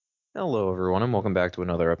Hello, everyone, and welcome back to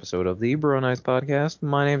another episode of the Bro Nice Podcast.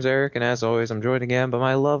 My name's Eric, and as always, I'm joined again by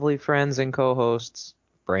my lovely friends and co-hosts,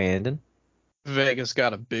 Brandon, Vegas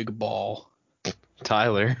got a big ball.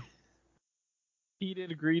 Tyler,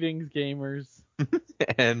 Heated greetings, gamers.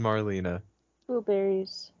 and Marlena.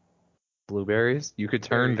 Blueberries. Blueberries? You could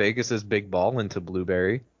turn Vegas's big ball into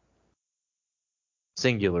blueberry.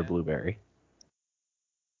 Singular blueberry.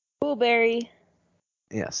 Blueberry.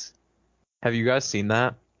 Yes. Have you guys seen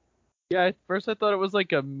that? Yeah, at first I thought it was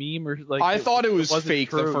like a meme or like. I thought it was wasn't fake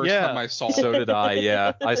true. the first time I saw it. So did I,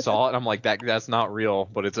 yeah. I saw it, and I'm like, that's not real,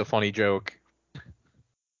 but it's a funny joke.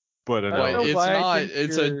 But I don't know Wait, it's why I not. think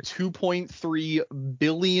It's you're- a $2.3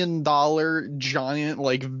 billion giant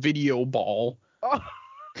video ball. Oh.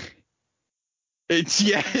 It's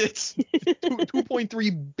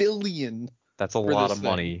 2.3 billion. that's a For lot this of thing.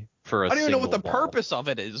 money for a I don't even know what the single ball. purpose of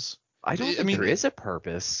it is. I don't think there is a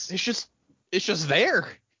purpose. It's just there.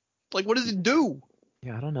 Like, what does it do?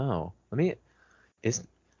 Yeah, I don't know. Let me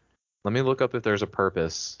look up if there's a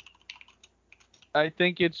purpose. I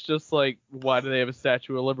think it's just like, why do they have a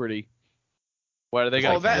Statue of Liberty? Why do they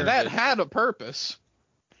Oh, got that had a purpose.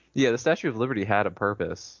 Yeah, the Statue of Liberty had a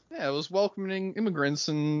purpose. Yeah, it was welcoming immigrants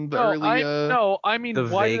in the No, early. I mean, the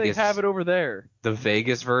why do Vegas- they have it over there? The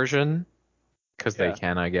Vegas version, because Yeah. they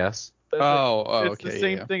can, I guess. Oh, It's okay. the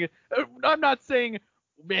same yeah. thing. I'm not saying,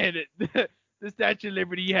 man, the Statue of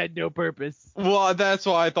Liberty had no purpose. Well, that's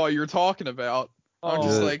what I thought you were talking about. I'm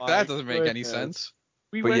just Oh like, my that doesn't make any goodness. sense.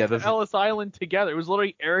 We But went yeah, to the- Ellis Island together. It was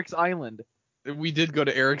literally Eric's Island. We did go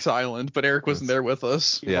to Eric's Island, but Eric wasn't there with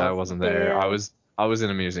us. He Yeah, I wasn't. wasn't there. Yeah. I was in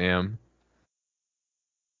a museum.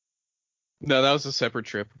 No, that was a separate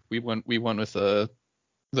trip. We went with the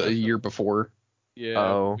year before. Yeah,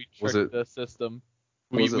 Oh, we was tricked it- the system.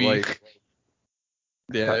 Was it like?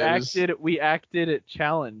 yeah, it was, We acted it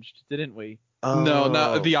challenged, didn't we? no, Oh.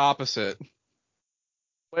 not the opposite.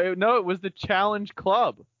 Wait, no, it was the challenge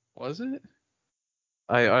club. Was it?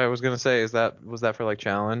 I was gonna say, was that for like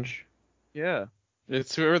challenge? Yeah.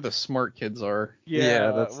 It's where the smart kids are.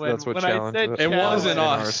 Yeah, that's what when challenge I said was. It wasn't in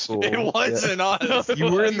our us. school. It wasn't us.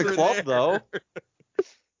 You were in the We club there. though.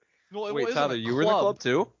 No, it Wait, wasn't Tyler, a you were in the club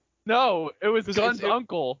too? No, it was Because Gun's it-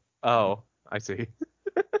 uncle. Oh, I see.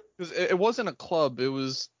 'Cause it wasn't a club. It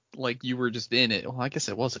was like you were just in it. Well, I guess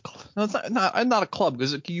it was a club. No, it's not a club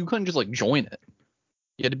because you couldn't just like join it.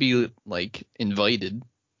 You had to be like invited.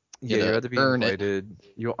 Yeah, You you had to be earn it. invited.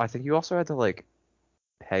 I think you also had to like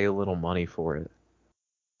pay a little money for it.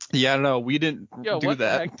 Yeah, I don't know. We didn't Yo, do what the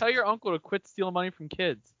that. heck? Tell your uncle to quit stealing money from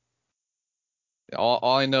kids. All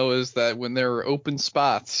I know is that when there were open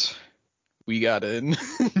spots, we got in.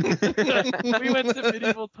 We went to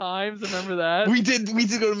medieval times. Remember that? We did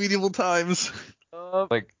go to medieval times.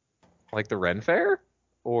 Like the Ren Fair?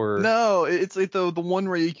 Or No, it's like the one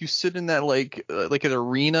where you sit in that like an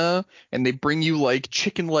arena and they bring you like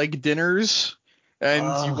chicken leg dinners and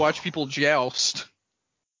you Oh. watch people joust.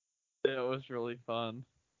 It was really fun.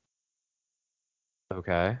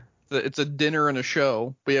 Okay. It's a dinner and a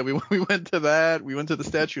show. But yeah, we went to that. We went to the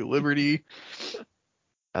Statue of Liberty.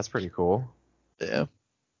 That's pretty cool. Yeah.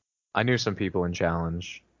 I knew some people in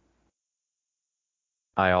challenge.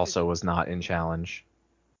 I also was not in challenge.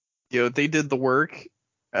 You know, they did the work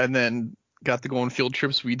and then got to go on field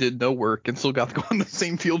trips. We did no work and still got to go on the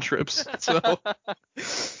same field trips. So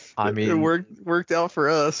I it mean, worked out for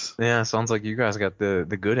us. yeah, sounds like you guys got the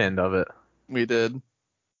good end of it. We did.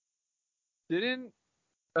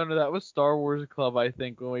 Oh no, that was Star Wars Club, I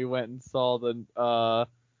think, when we went and saw the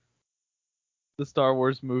Star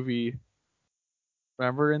Wars movie.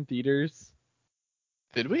 Remember, in theaters?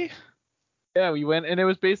 Did we? Yeah, we went, and it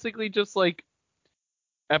was basically just like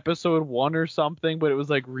episode 1 or something, but it was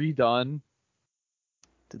like redone.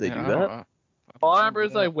 Did they Yeah, do I that? don't know. All I remember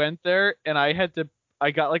is I went there and I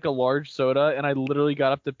got like a large soda and I literally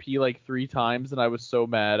got up to pee like 3 times and I was so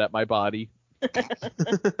mad at my body.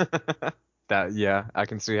 Yeah, I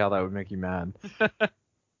can see how that would make you mad.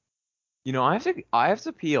 You know, I have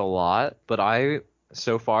to pee a lot, but I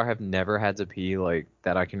so far have never had to pee like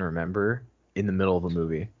that I can remember in the middle of a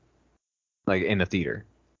movie. Like in a theater.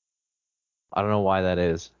 I don't know why that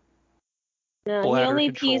is. No, he Bladder only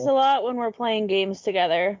control. pees a lot when we're playing games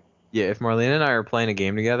together. Yeah, if Marlene and I are playing a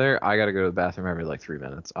game together, I gotta go to the bathroom every like 3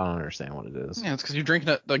 minutes. I don't understand what it is. Yeah, it's because you're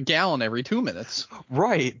drinking a gallon every 2 minutes.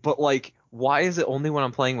 Right, but like, why is it only when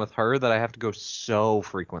I'm playing with her that I have to go so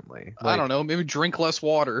frequently? I don't know. Maybe drink less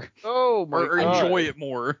water Oh my or god. enjoy it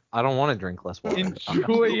more. I don't want to drink less water.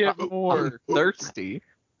 Enjoy it I'm more. thirsty.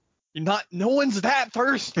 You're not. No one's that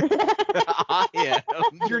thirsty. I am.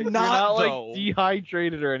 You're You're not like though.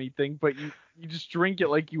 dehydrated or anything, but you just drink it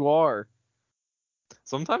like you are.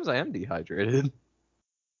 Sometimes I am dehydrated.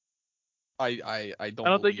 I I don't.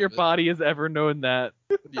 don't think your believe it. body has ever known that.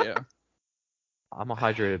 Yeah. I'm a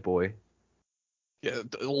hydrated boy. Yeah,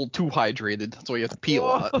 a little too hydrated. That's why you have to pee a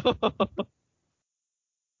lot.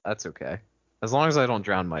 That's okay. As long as I don't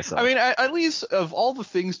drown myself. I mean, at least of all the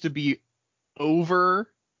things to be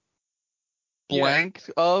over blank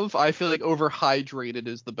of, I feel like overhydrated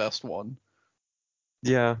is the best one.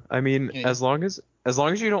 Yeah, I mean, Yeah. as long as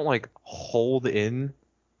you don't like hold in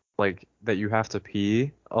like that you have to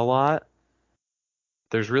pee a lot,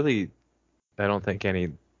 there's really I don't think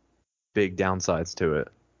any big downsides to it.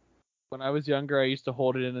 When I was younger, I used to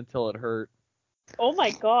hold it in until it hurt. Oh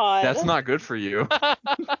my god. That's not good for you.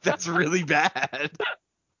 That's really bad.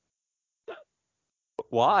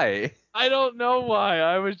 Why? I don't know why.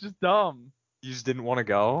 I was just dumb. You just didn't want to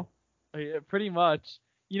go? Pretty much.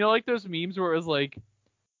 You know, like those memes where it was like,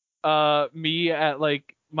 me at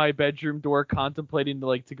like my bedroom door contemplating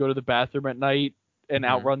to go to the bathroom at night and Mhm.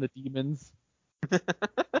 outrun the demons. I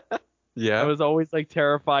Yeah. was always like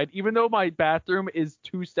terrified, even though my bathroom is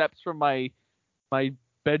 2 steps from my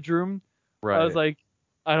bedroom. Right. I was like,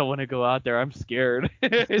 I don't want to go out there. I'm scared.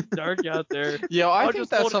 It's dark out there. Yeah, I I'll think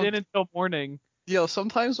just that's hold it in until morning.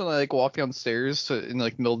 sometimes when I like walk downstairs in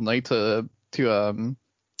like middle of the night to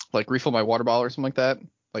like refill my water bottle or something like that,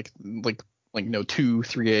 like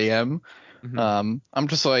 2-3 a.m. Mhm. I'm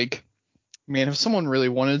just like, man, if someone really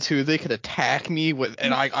wanted to, they could attack me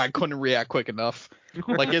and I couldn't react quick enough.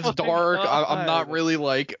 Like it's Oh my dark, I'm not God. really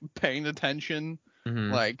like paying attention.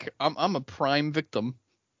 Mhm. Like I'm a prime victim.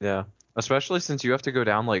 Yeah. Especially since you have to go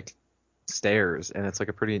down like stairs and it's like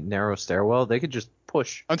a pretty narrow stairwell, they could just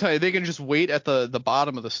push. I'm telling you, they can just wait at the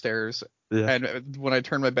bottom of the stairs, Yeah. and when I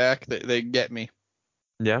turn my back, they get me.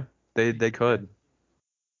 Yeah. They could.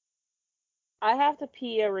 I have to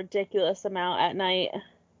pee a ridiculous amount at night.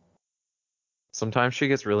 Sometimes she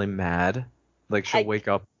gets really mad. Like I-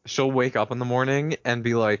 she'll wake up in the morning and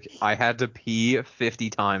be like, I had to pee 50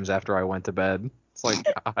 times after I went to bed. It's like,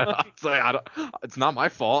 it's not my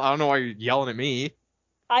fault. I don't know why you're yelling at me.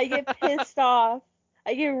 I get pissed off.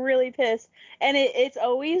 I get really pissed. And it's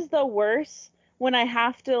always the worst when I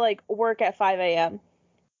have to like work at 5 a.m.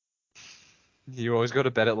 You always go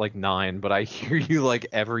to bed at like 9, but I hear you like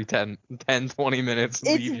every 20 minutes It's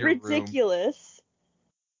leave your room. ridiculous.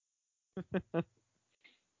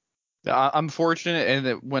 I'm fortunate in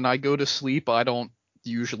that when I go to sleep, I don't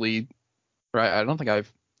usually. Right, I don't think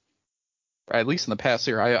I've, at least in the past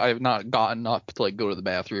year, I've not gotten up to like go to the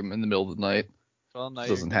bathroom in the middle of the night. Well, now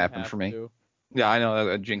Doesn't you're gonna happen have for me. to. Yeah, I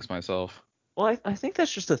know I jinx myself. Well, I think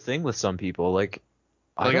that's just a thing with some people. Like,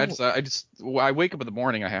 Like I wake up in the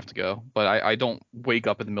morning, I have to go, but I don't wake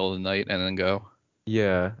up in the middle of the night and then go.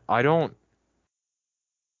 yeah, I don't.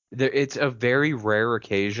 It's a very rare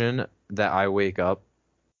occasion that I wake up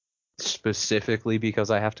specifically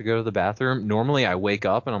because I have to go to the bathroom. Normally, I wake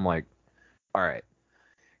up and I'm like, all right,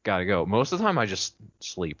 gotta go. Most of the time, I just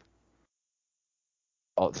sleep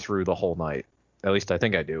all through the whole night. At least I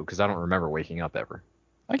think I do because I don't remember waking up ever.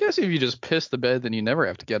 I guess if you just piss the bed, then you never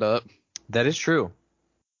have to get up. That is true.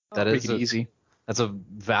 That Make is it easy. that's a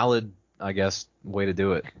valid, I guess, way to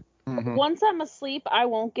do it. Mhm. Once I'm asleep, I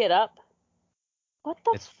won't get up. What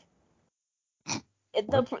the It's-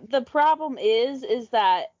 the problem is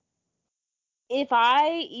that if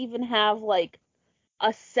I even have like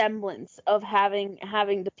a semblance of having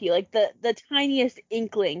to pee, like the tiniest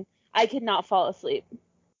inkling, I could not fall asleep.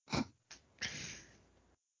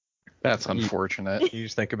 That's You- unfortunate. You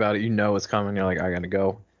just think about it, you know it's coming. You're like, I gotta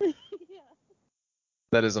go. Yeah.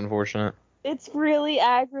 That is unfortunate. It's really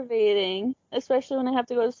aggravating, especially when I have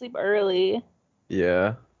to go to sleep early.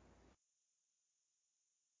 Yeah.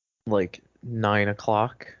 Like 9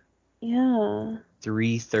 o'clock, Yeah.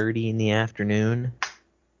 3:30 in the afternoon.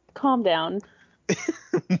 Calm down.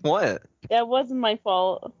 What? That wasn't my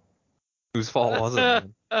fault. Whose fault was it?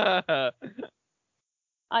 Man?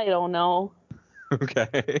 I don't know.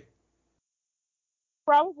 Okay.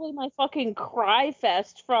 Probably my fucking cry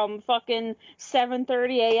fest from fucking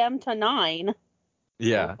 7:30 a.m. to 9.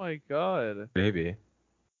 Yeah, Oh my god. maybe.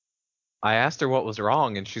 I asked her what was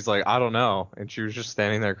wrong, and she's like, I don't know. And she was just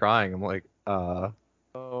standing there crying. I'm like,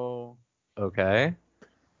 Oh. okay.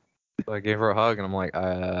 So I gave her a hug, and I'm like,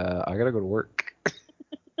 I gotta go to work.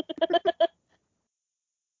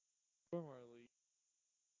 Poor Marley.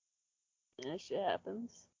 Yeah, shit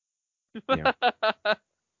happens. Yeah.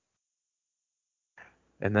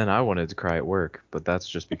 And then I wanted to cry at work, but that's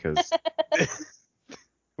just because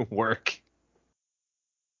work.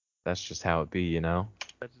 That's just how it be, you know?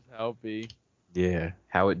 That's just how it be. Yeah,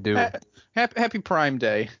 how it do. Happy Prime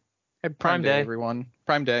Day. Happy Prime Prime Day, Day. everyone.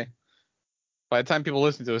 Prime Day. by the time people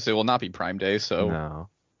listen to this, it will not be Prime Day. So No.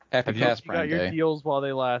 happy Have you- past You got Prime your Day. deals while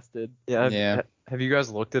they lasted. Yeah. Yeah. Have you guys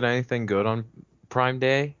looked at anything good on Prime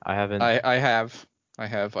Day? I haven't. I have.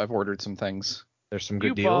 I've ordered some things There's some You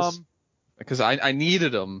good deals. bum. because I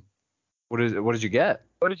needed them. What did you get?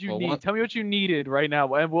 What did you Well, need? one- Tell me what you needed right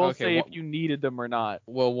now, and we'll Okay, say what- if you needed them or not.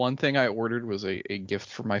 Well, one thing I ordered was a gift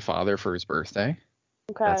for my father for his birthday.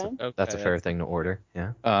 Okay. That's a fair thing to order.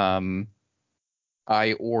 Yeah.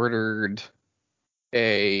 I ordered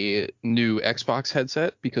a new Xbox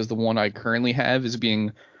headset because the one I currently have is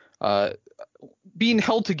being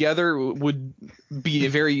held together would be a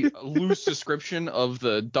very loose description of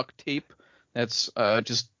the duct tape that's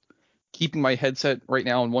just keeping my headset right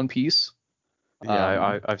now in one piece.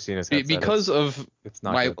 Yeah, I've seen his headset. Because of it's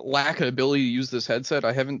not my good. lack of ability to use this headset,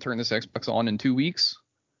 I haven't turned this Xbox on in 2 weeks.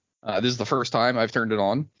 This is the first time I've turned it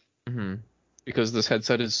on Mm-hmm. because this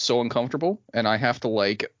headset is so uncomfortable, and I have to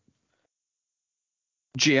like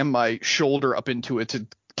jam my shoulder up into it to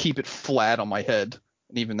keep it flat on my head,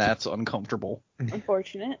 and even that's uncomfortable.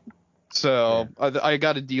 Unfortunate. So I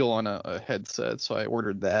got a deal on a headset, so I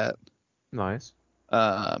ordered that, Nice.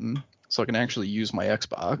 so I can actually use my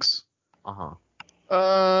Xbox. Uh-huh.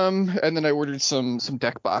 And then I ordered some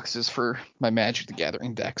deck boxes for my Magic the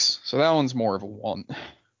Gathering decks. So that one's more of a want.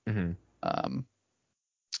 Mm-hmm.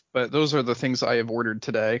 But those are the things I have ordered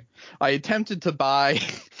today. I attempted to buy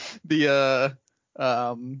the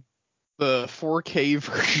 4K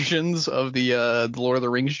versions of the Lord of the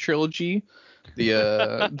Rings trilogy,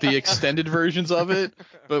 the extended versions of it,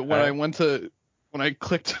 but when I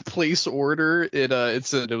clicked place order, it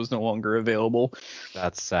said it was no longer available.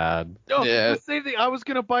 That's sad. No, Yeah. the same thing. I was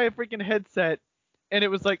gonna buy a freaking headset, and it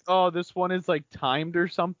was like, oh, this one is like timed or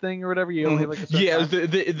something or whatever. You only have like a certain Yeah,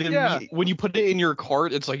 time. Yeah. when you put it in your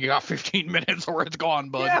cart, it's like you got 15 minutes or it's gone,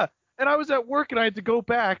 bud. Yeah. And I was at work and I had to go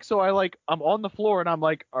back, so I'm on the floor and I'm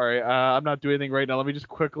like, all right, I'm not doing anything right now. Let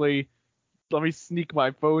me sneak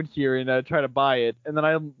my phone here and try to buy it. And then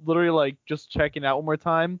I'm literally like just checking out one more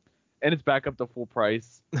time, and it's back up to full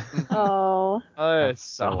price. Oh. It That's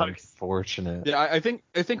so sucks. unfortunate. Yeah, I think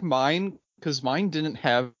mine, because mine didn't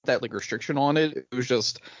have that like restriction on it. It was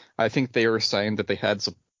just I think they were saying that they had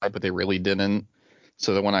supply, but they really didn't.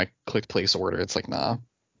 So that when I clicked place order, it's like nah,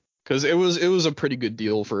 because it was a pretty good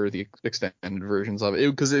deal for the extended versions of it,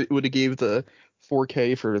 because it would have gave the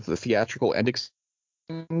 4K for the theatrical and extends,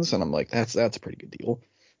 and I'm like that's a pretty good deal.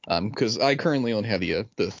 Because I currently only have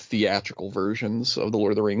the theatrical versions of the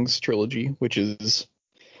Lord of the Rings trilogy, which is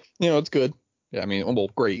it's good. Yeah, I mean, well,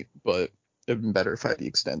 great, but it'd been better if I had the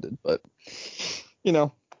extended. But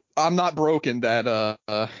I'm not broken that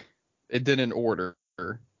it didn't order,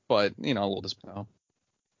 but we'll just know.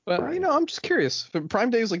 But I'm just curious. Prime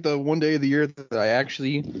Day is like the one day of the year that I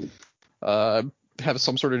actually have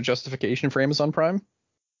some sort of justification for Amazon Prime.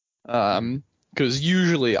 Because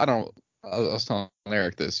usually I was telling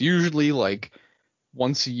Eric this. Usually like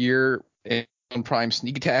once a year, Amazon Prime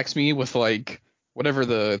sneak attacks me with like whatever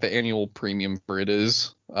the annual premium for it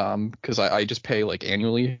is, because I just pay like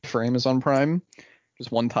annually for Amazon Prime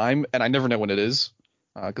just one time, and I never know when it is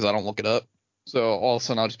because I don't look it up. So all of a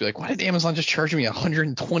sudden I'll just be like, why did Amazon just charge me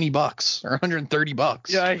 $120 or $130?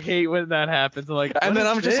 Yeah, I hate when that happens. I'm like, And then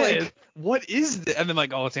what I'm is just this? like, what is this? And then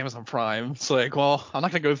like, oh, it's Amazon Prime. It's like, well, I'm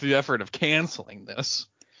not gonna go through the effort of canceling this.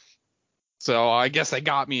 So I guess they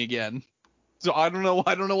got me again. So I don't know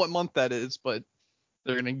what month that is, but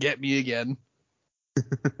they're gonna get me again.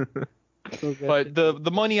 But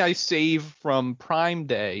the money I save from Prime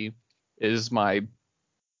Day is my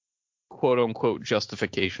quote unquote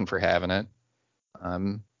justification for having it.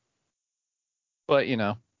 But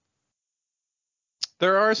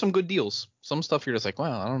there are some good deals. Some stuff you're just like,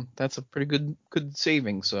 wow, that's a pretty good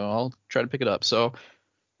saving, so I'll try to pick it up. So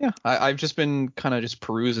yeah, I've just been kind of just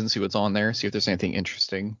perusing, see what's on there, see if there's anything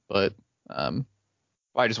interesting. But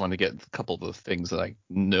I just wanted to get a couple of the things that I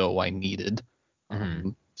know I needed.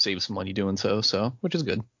 Save some money doing so which is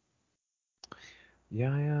good.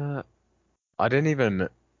 Yeah, I didn't even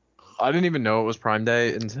know it was Prime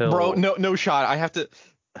Day until. Bro, no shot. I have to.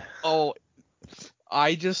 Oh,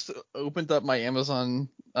 I just opened up my Amazon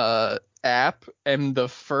app, and the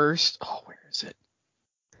first. Oh, where is it?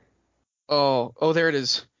 Oh, there it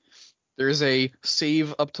is. There's a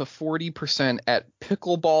save up to 40% at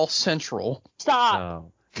Pickleball Central.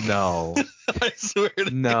 Stop. No. I swear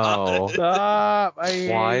to No. God. Stop. I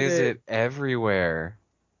hate Why is it everywhere?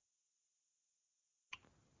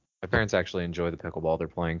 My parents actually enjoy the pickleball. They're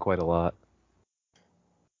playing quite a lot.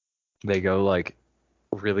 They go like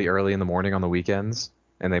really early in the morning on the weekends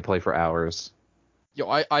and they play for hours. Yo,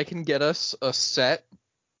 I can get us a set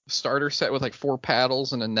starter set with like 4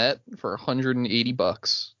 paddles and a net for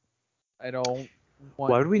 $180. I don't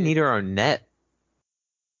want Why would we it. need our own net?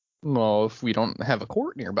 Well, if we don't have a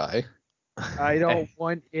court nearby. I don't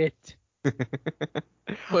want it. But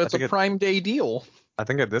it's a Prime Day deal. I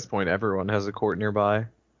think at this point everyone has a court nearby.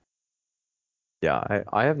 Yeah,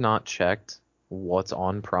 I have not checked what's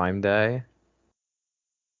on Prime Day.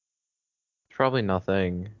 There's probably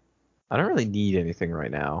nothing. I don't really need anything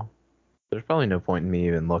right now. There's probably no point in me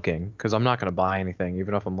even looking because I'm not gonna buy anything,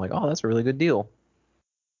 even if I'm like, oh, that's a really good deal.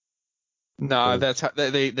 Nah, that's how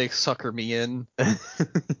they sucker me in.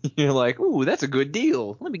 You're like, ooh, that's a good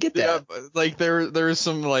deal. Let me get Yeah, that. but, like there's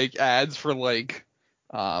some like ads for like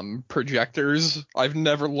projectors. I've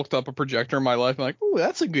never looked up a projector in my life. I'm like, ooh,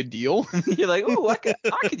 that's a good deal. You're like, ooh, I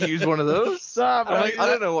could use one of those. Stop. I'm like, I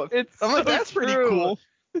don't know what. It's I'm like, so that's pretty true. cool.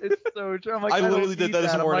 It's so true. I'm like, I don't literally did need that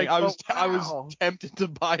this I'm morning. like, I wow. was tempted to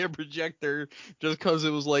buy a projector just because it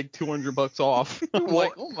was like $200 off. I'm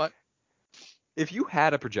like, oh my, If you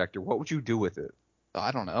had a projector, what would you do with it?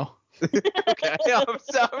 I don't know. Okay, I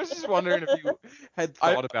was just wondering if you had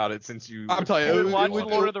thought about it since you. I'm telling You you, would watch would the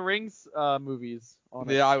Lord of the Rings movies on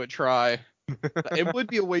it. Yeah, I would try. It would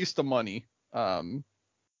be a waste of money. But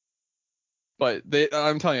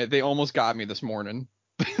I'm telling you, they almost got me this morning.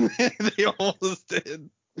 They almost did.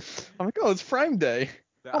 I'm like, oh, it's Prime Day.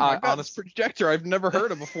 Oh my god, this projector I've never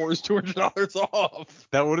heard of before is $200 off.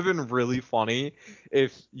 That would have been really funny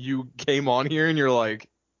if you came on here and you're like,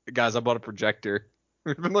 guys, I bought a projector.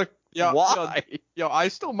 We've been like, Yeah, why? Yo, I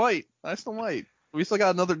still might. We still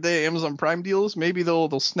got another day of Amazon Prime deals. Maybe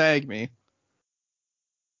they'll snag me.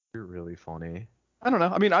 You're really funny. I don't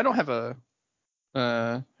know. I mean, I don't have a.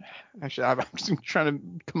 Actually, I'm just trying to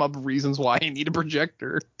come up with reasons why I need a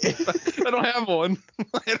projector. I don't have one.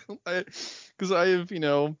 Because I have,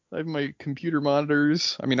 I have my computer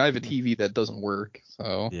monitors. I mean, I have a TV that doesn't work.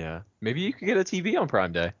 So Yeah. Maybe you could get a TV on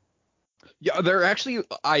Prime Day. yeah, they're actually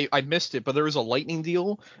I missed it, but there was a lightning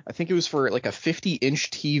deal. I think it was for like a 50-inch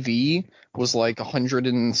TV was like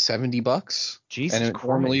 $170. Jesus And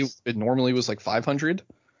Christ. it normally was like 500.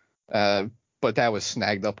 But that was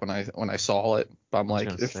snagged up when I saw it. But I'm like,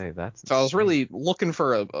 if I was really looking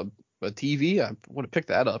for a TV, I would have picked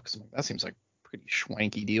that up because that seems like a pretty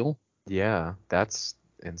schwanky deal. Yeah, that's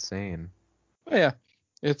insane. But yeah,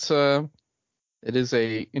 it is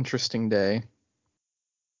a interesting day.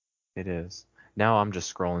 It is. Now I'm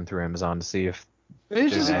just scrolling through Amazon to see if It's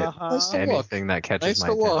there's just nice to look. anything that catches Nice my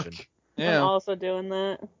to look. attention. Yeah. I'm also doing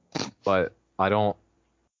that. But I don't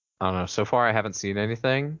know. So far I haven't seen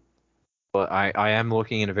anything. But I am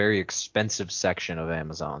looking in a very expensive section of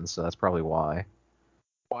Amazon, so that's probably why.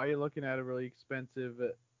 Why are you looking at a really expensive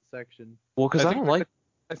section? Well, because I don't like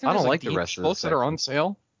the rest of the books that are on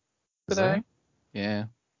sale today. Yeah.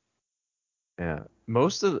 Yeah.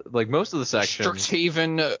 Most of the sections.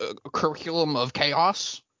 Strixhaven Curriculum of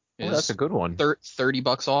Chaos is that's a good one.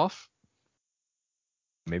 $30 off.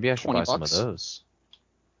 Maybe I should buy some of $20. those.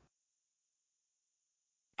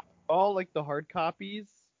 Oh, like the hard copies?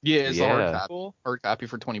 Yeah, it's Yeah. a hard copy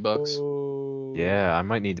for $20. Oh. Yeah, I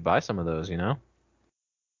might need to buy some of those, I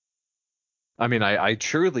mean, I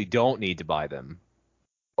truly don't need to buy them,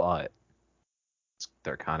 but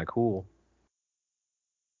they're kind of cool.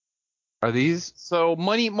 Are these? So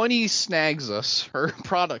money snags us, or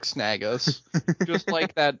products snag us, just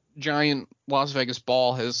like that giant Las Vegas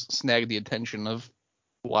ball has snagged the attention of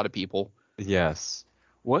a lot of people. Yes.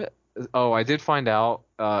 What? Oh, I did find out.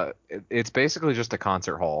 It's basically just a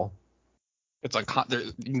concert hall. It's like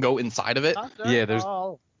you can go inside of it. Yeah, there's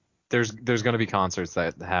gonna be concerts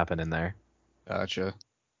that happen in there. Gotcha.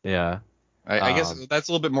 Yeah. I guess that's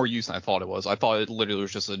a little bit more use than I thought it was. I thought it literally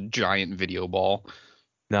was just a giant video ball.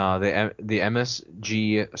 No, the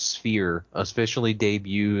MSG Sphere officially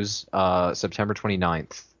debuts September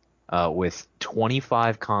 29th with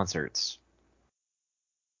 25 concerts.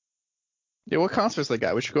 Yeah, what concerts they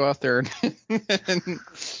got? We should go out there and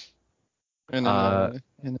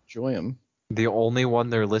enjoy them. The only one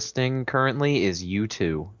they're listing currently is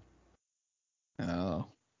U2. Oh.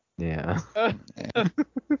 Yeah.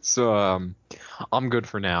 So I'm good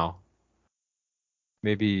for now.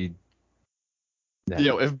 Maybe.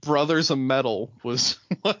 If Brothers of Metal was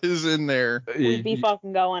what is in there, We'd be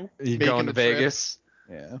fucking going. You going to Vegas?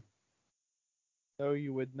 Yeah. No,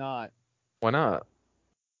 you would not. Why not?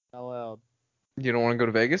 Not allowed. You don't want to go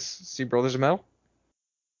to Vegas? See Brothers of Metal?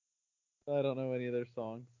 I don't know any of their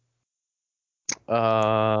songs.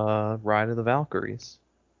 Ride of the Valkyries.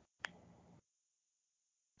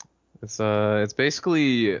 It's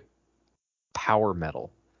basically power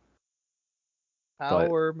metal.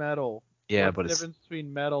 Power metal. Yeah, What's but the it's difference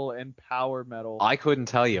between metal and power metal? I couldn't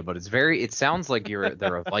tell you, but it sounds like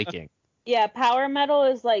they're a Viking. Yeah, power metal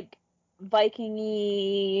is like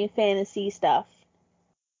Viking-y fantasy stuff.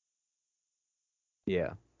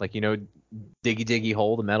 Yeah. Like Diggy Diggy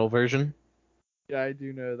Hole, the metal version? Yeah, I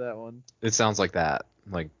do know that one. It sounds like that.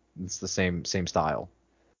 Like it's the same style.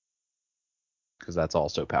 Because that's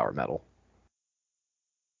also power metal.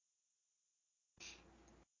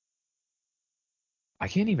 I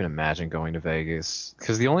can't even imagine going to Vegas.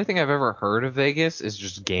 Because the only thing I've ever heard of Vegas is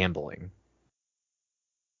just gambling.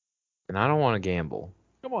 And I don't want to gamble.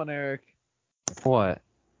 Come on, Eric. What?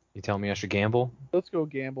 You tell me I should gamble? Let's go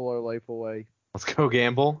gamble our life away. Let's go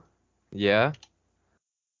gamble? Yeah?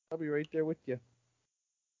 I'll be right there with you.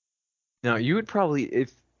 No, you would probably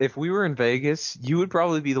if we were in Vegas, you would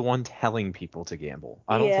probably be the one telling people to gamble.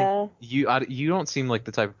 I don't Yeah. think you don't seem like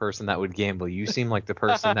the type of person that would gamble. You seem like the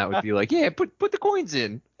person that would be like, "Yeah, put the coins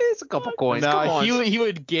in. It's a couple coins. Come Nah, on." he would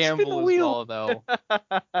spin the gamble as wheel. well though.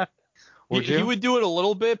 Would He you? would do it a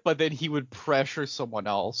little bit, but then he would pressure someone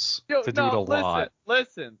else. Yo, To do it a listen, lot.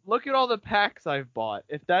 listen. Look at all the packs I've bought.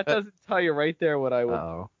 If that doesn't tell you right there what I would.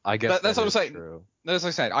 Oh, I guess That's that what I'm is saying. true. As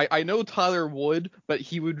I said, I know Tyler would, but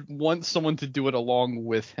he would want someone to do it along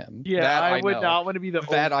with him. Yeah, that I would know. not want to be the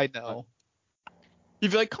That only I know.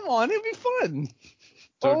 He'd be like, "Come on, it'd be fun."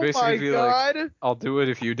 So it'd Oh basically my be like, god! I'll do it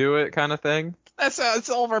if you do it kind of thing. That's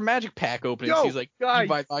all of our Magic Pack openings. Yo, He's like, guys. "You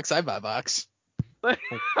buy box, I buy box."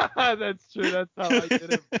 That's true. That's how I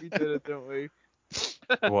did it. We did it, didn't we?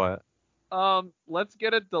 What? Let's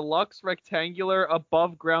get a deluxe rectangular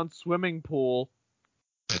above ground swimming pool.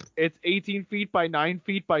 It's 18 feet by 9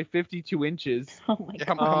 feet by 52 inches. Oh my Yeah,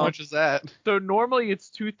 god. how much is that? So normally it's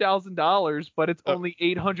 $2,000, but it's Oh. only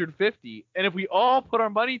 $850. And if we all put our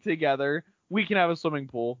money together, we can have a swimming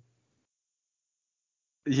pool.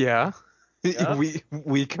 Yeah. Yeah.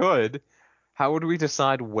 We could. How would we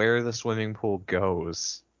decide where the swimming pool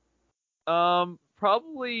goes?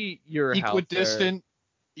 Probably your house. Equidistant.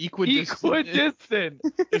 Equidistant.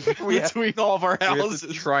 We have- between all of our We have houses. to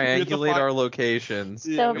We have to triangulate find- our locations.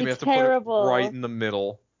 Yeah, That And would we be have to terrible. put it right in the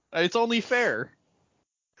middle. It's only fair.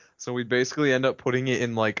 So we basically end up putting it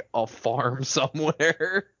in like a farm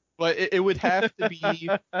somewhere. But it would have to be.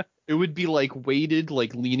 It would be like weighted,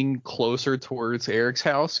 like leaning closer towards Eric's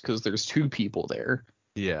house because there's two people there.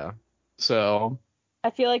 Yeah. So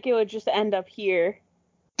I feel like it would just end up here.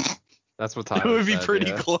 That's what it Tyler would be said, pretty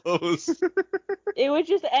yeah. close. It would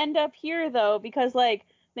just end up here though, because like,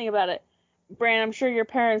 think about it. Bran, I'm sure your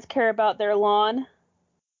parents care about their lawn.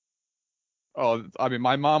 Oh, I mean,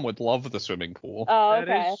 my mom would love the swimming pool. Oh, That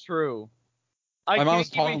okay. is true. I My can't mom's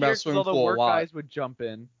keep talking it about here 'cause swimming all the pool a work lot. guys would jump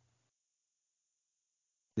in.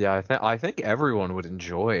 Yeah, I think everyone would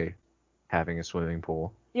enjoy having a swimming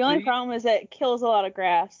pool. The only See? problem is that it kills a lot of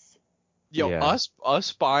grass. Yo, Yeah.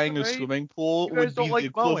 us buying a Right? swimming pool You guys would don't be like the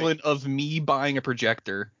equivalent of me buying a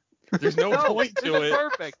projector. There's no point this to is it.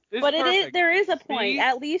 perfect. This But is it is perfect. there is a point. See?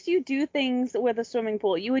 At least you do things with a swimming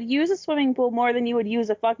pool. You would use a swimming pool more than you would use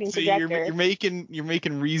a fucking See, projector. you're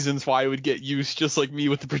making reasons why it would get used just like me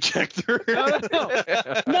with the projector. No.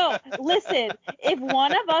 No, listen. If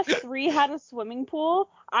one of us three had a swimming pool,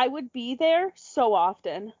 I would be there so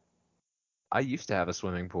often. I used to have a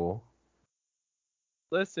swimming pool.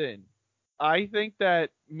 Listen, I think that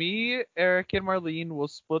me, Eric, and Marlene will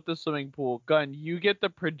split the swimming pool. Gun, you get the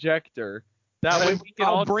projector. That way we can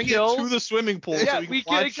I'll all bring chill. it to the swimming pool Yeah, so we can we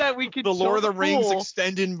can watch exactly. We can the chill Lord of in the Rings pool.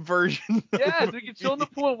 extended version. Yes, we can chill in the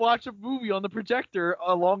pool and watch a movie on the projector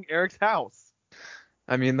along Eric's house.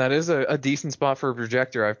 I mean, that is a decent spot for a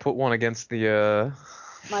projector. I've put one against the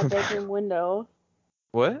My bedroom window.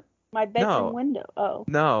 What? My bedroom No. window. Oh.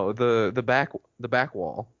 No, the back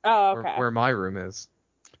wall Oh, where, okay. where my room is.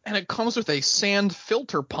 And it comes with a sand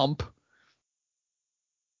filter pump.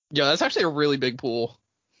 Yeah, that's actually a really big pool.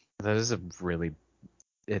 That is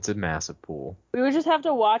it's a massive pool. We would just have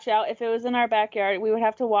to watch out. If it was in our backyard, we would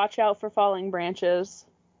have to watch out for falling branches.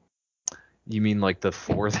 You mean like the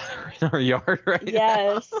four that are in our yard right now?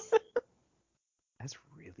 Yes. That's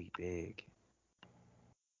really big.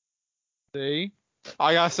 See?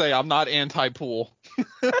 I gotta say, I'm not anti-pool.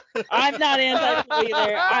 I'm not anti-pool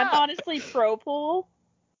either. I'm honestly pro-pool.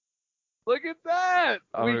 Look at that.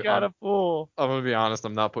 We got a pool. I'm gonna be honest.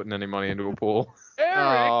 I'm not putting any money into a pool. Eric,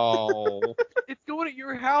 Oh. it's going at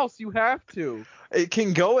your house. You have to. It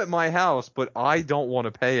can go at my house, but I don't want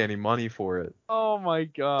to pay any money for it Oh my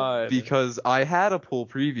god. because I had a pool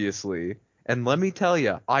previously, and let me tell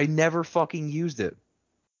you, I never fucking used it.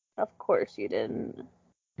 Of course you didn't.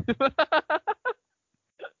 I-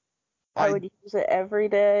 I would use it every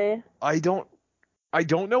day. I don't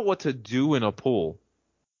know what to do in a pool.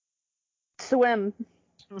 swim.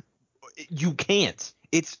 You can't.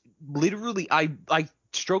 It's literally I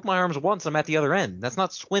stroke my arms once, I'm at the other end. That's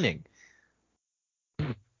not swimming.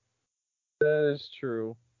 That is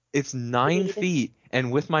true. It's 9 Wade. feet,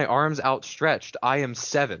 and with my arms outstretched, I am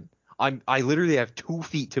 7. I literally have 2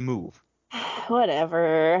 feet to move.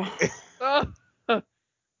 Whatever.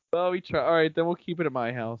 Well, we try. All right, then we'll keep it at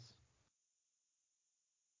my house.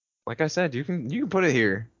 Like I said, you can put it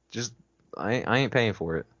here. Just I ain't paying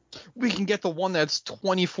for it. We can get the one that's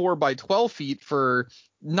 24 by 12 feet for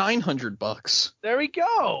 $900. There we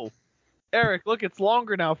go. Eric, look, it's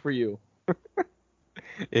longer now for you.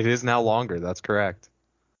 It is now longer. That's correct.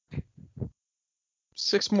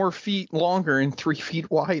 6 more feet longer and 3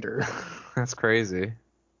 feet wider. That's crazy.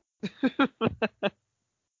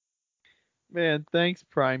 Man, thanks,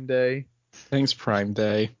 Prime Day. Thanks, Prime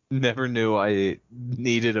Day. Never knew I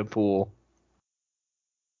needed a pool.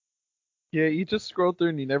 Yeah, you just scroll through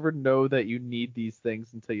and you never know that you need these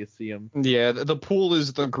things until you see them. Yeah, the pool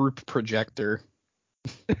is the group projector.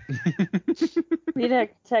 We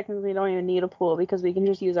technically don't even need a pool because we can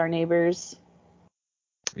just use our neighbors.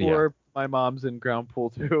 Yeah. Or my mom's in-ground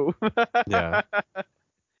pool, too. Yeah.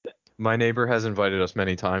 My neighbor has invited us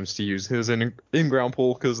many times to use his in-ground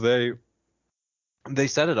pool because they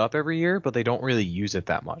set it up every year, but they don't really use it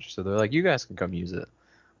that much. So they're like, you guys can come use it.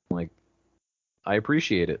 I'm like, I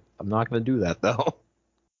appreciate it. I'm not gonna do that though.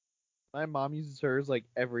 My mom uses hers like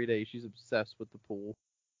every day. She's obsessed with the pool.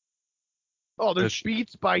 Oh, there's Does she-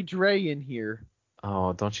 Beats by Dre in here.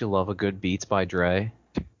 Oh, don't you love a good Beats by Dre?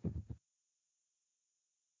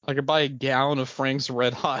 I could buy a gallon of Frank's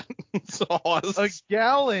Red Hot sauce. A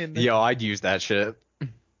gallon. Yo, I'd use that shit.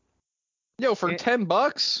 Yo, for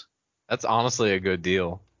 $10? That's honestly a good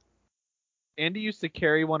deal. Andy used to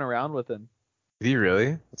carry one around with him. Did he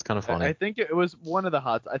really? That's kind of funny. I think it was one of the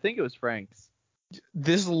hots. I think it was Frank's.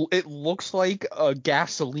 It looks like a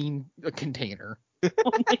gasoline container.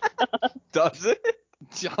 Oh my god. Does it?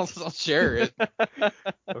 I'll share it.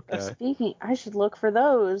 Okay. Speaking, I should look for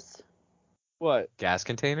those. What? Gas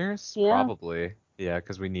containers? Yeah. Probably. Yeah,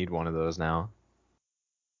 because we need one of those now.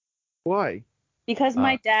 Why? Because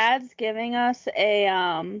my dad's giving us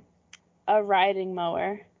a riding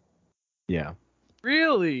mower. Yeah.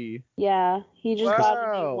 Really? Yeah, he just got a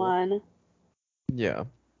new Wow. one. Yeah.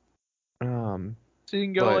 So you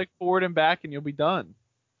can go But- like forward and back and you'll be done.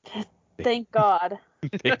 Thank God.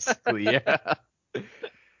 Basically, yeah. Let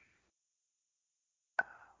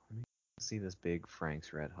me see this big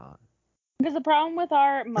Frank's Red Hot. Because the problem with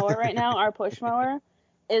our mower right now, our push mower,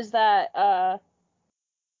 is that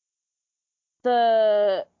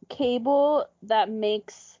the cable that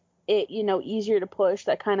makes it, easier to push,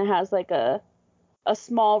 that kind of has like a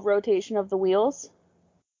small rotation of the wheels,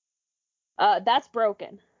 that's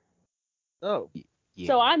broken. Oh. Yeah.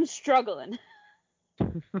 So I'm struggling.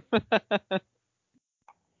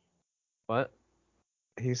 But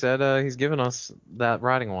he said he's giving us that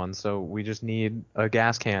riding one, so we just need a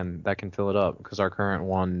gas can that can fill it up because our current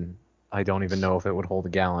one, I don't even know if it would hold a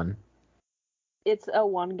gallon. It's a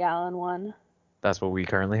 1 gallon one. That's what we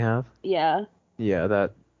currently have. Yeah. Yeah,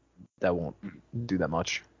 that won't do that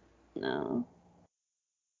much. No.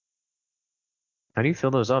 How do you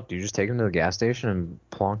fill those up? Do you just take them to the gas station and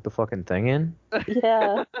plonk the fucking thing in?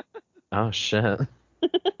 Yeah. Oh shit.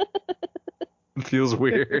 Feels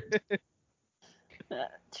weird.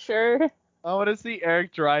 Sure. I want to see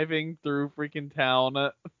Eric driving through freaking town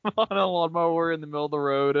on a lawnmower in the middle of the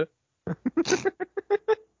road.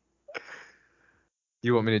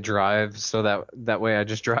 You want me to drive so that way I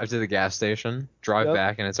just drive to the gas station, drive Yep.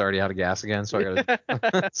 back, and it's already out of gas again, so I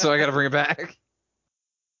gotta so I gotta bring it back.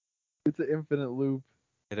 It's an infinite loop.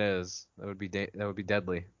 It is. That would be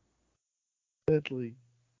deadly. Deadly.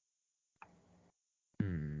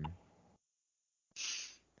 Hmm.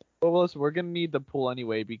 Well, listen, we're gonna need the pool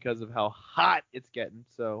anyway because of how hot it's getting.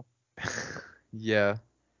 So, Yeah.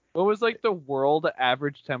 what was like the world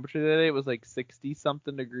average temperature today? It was like 60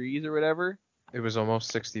 something degrees or whatever. It was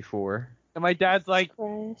almost 64. And my dad's like,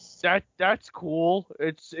 Christ. that's cool.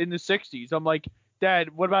 It's in the 60s. I'm like,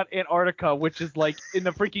 Dad, what about Antarctica, which is like in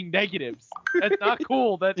the freaking negatives? That's not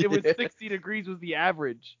cool. That it was Yeah. 60 degrees was the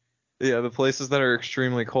average. Yeah, the places that are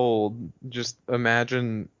extremely cold, just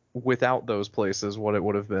imagine without those places what it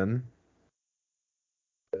would have been.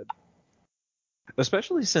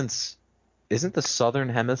 Especially since isn't the southern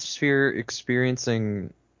hemisphere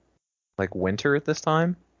experiencing like winter at this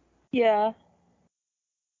time? Yeah.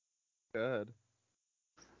 Good.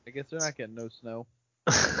 I guess they're not getting no snow.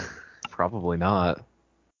 Probably not.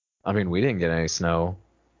 I mean, we didn't get any snow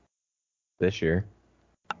this year.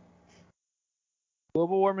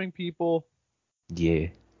 Global warming, people. Yeah.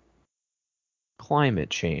 Climate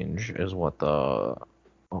change is what the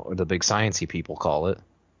big sciencey people call it.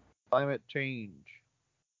 Climate change.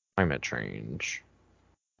 Climate change.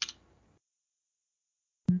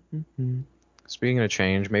 Speaking of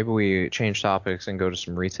change, maybe we change topics and go to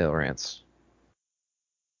some retail rants.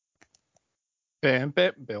 Bam,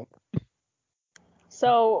 bam, bam.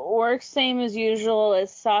 So work same as usual. It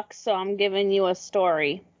sucks. So I'm giving you a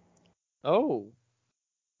story. Oh.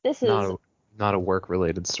 This is Not a work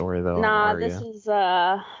related story though, nah. Arya. This is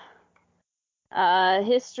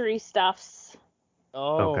history stuffs.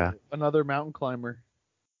 Oh. Okay. Another mountain climber.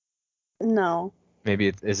 No.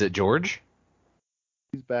 Maybe is it George?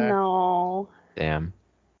 He's back. No. Damn,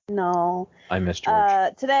 No. I miss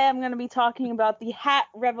George. Today I'm going to be talking about the hat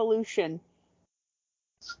revolution.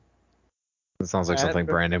 It sounds like Hat something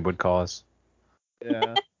Brandon would cause.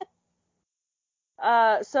 Yeah.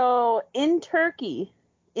 So in Turkey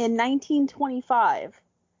in 1925,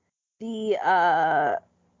 the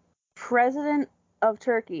president of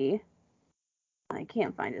Turkey, I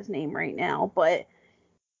can't find his name right now, but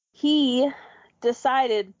he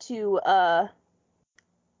decided to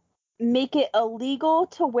make it illegal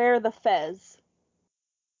to wear the fez.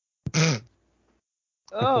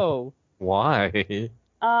 Oh. Why?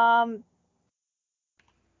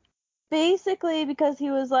 Basically because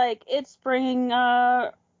he was like, it's bringing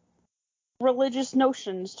religious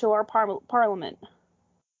notions to our parliament.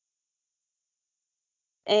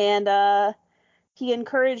 And he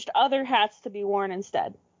encouraged other hats to be worn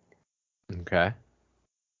instead. Okay.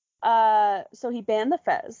 So he banned the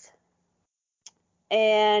fez.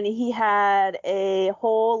 And he had a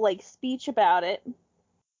whole like speech about it.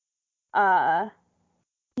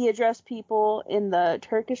 He addressed people in the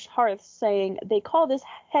Turkish hearth saying they call this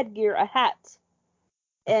headgear a hat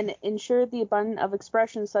and ensured the abundance of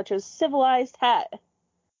expressions such as civilized hat.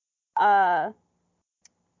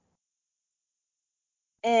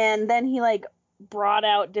 And then he like brought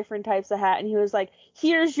out different types of hat and he was like,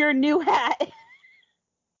 here's your new hat.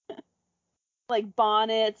 Like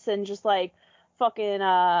bonnets and just like fucking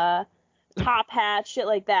top hat, shit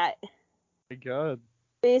like that. My God.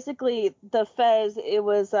 Basically the fez, it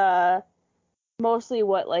was mostly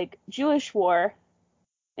what like Jewish wore.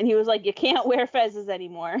 And he was like, you can't wear fezzes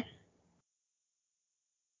anymore.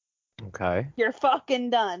 Okay. You're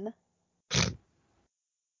fucking done.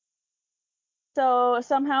 So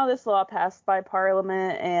somehow this law passed by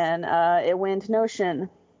Parliament and it went into notion.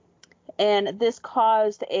 And this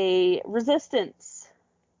caused a resistance.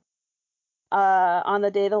 On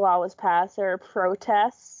the day the law was passed, there were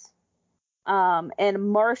protests. And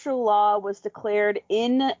martial law was declared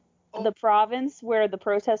in the province where the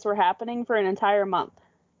protests were happening for an entire month.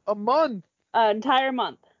 A month. Entire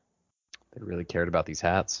month. They really cared about these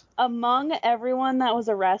hats. Among everyone that was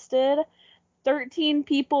arrested, 13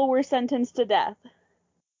 people were sentenced to death.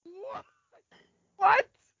 What?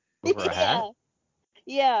 Over a hat?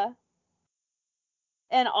 Yeah.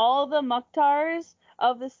 And all the muktars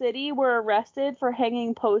of the city were arrested for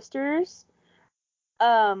hanging posters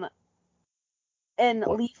and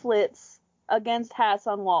What? leaflets against hats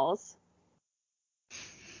on walls.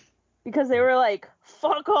 Because they were like,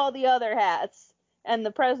 fuck all the other hats. And the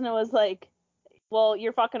president was like, well,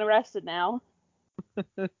 you're fucking arrested now.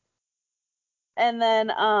 And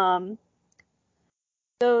then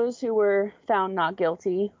those who were found not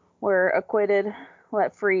guilty were acquitted,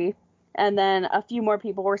 let free, and then a few more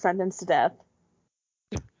people were sentenced to death.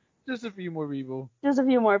 Just a few more people. Just a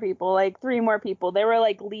few more people, like 3 more people. They were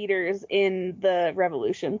like leaders in the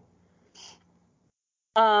revolution.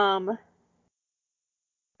 And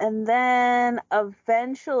then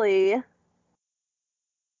eventually,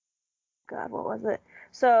 God, what was it?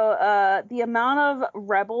 So the amount of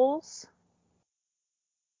rebels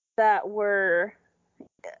that were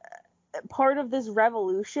part of this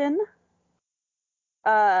revolution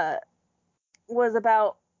was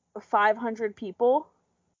about 500 people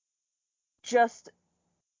just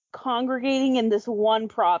congregating in this one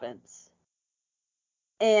province.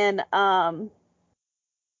 And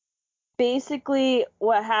basically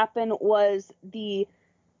what happened was the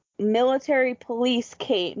military police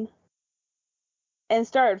came and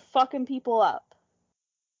started fucking people up.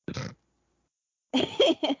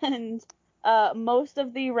 And most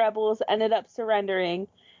of the rebels ended up surrendering,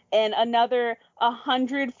 and another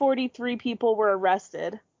 143 people were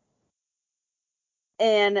arrested.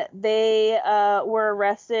 And they were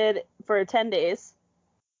arrested for 10 days.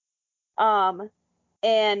 And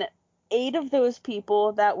 8 of those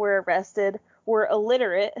people that were arrested were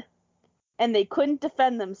illiterate, and they couldn't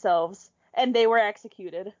defend themselves, and they were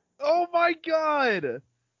executed. Oh my God.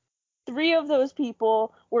 3 of those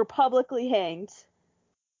people were publicly hanged.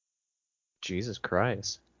 Jesus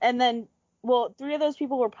Christ. And then, well, 3 of those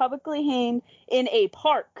people were publicly hanged in a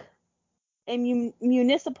park, a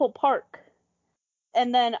municipal park.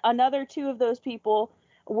 And then another 2 of those people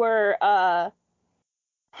were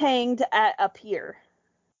hanged at a pier.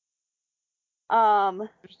 They're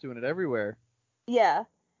just doing it everywhere. Yeah.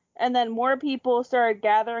 And then more people started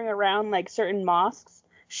gathering around like certain mosques,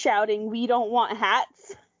 shouting, "We don't want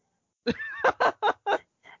hats."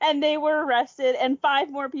 And they were arrested, and 5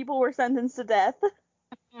 more people were sentenced to death.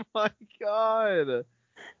 Oh my god.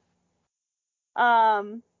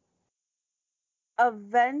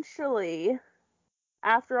 Eventually,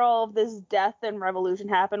 after all of this death and revolution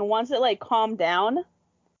happened, once it like calmed down,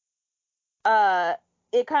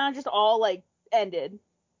 it kind of just all like ended.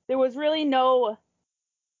 There was really no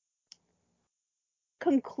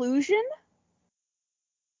conclusion.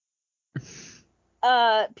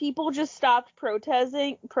 People just stopped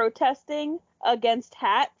protesting against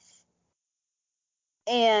hats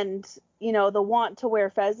and, the want to wear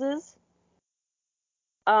fezzes.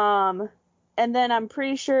 And then I'm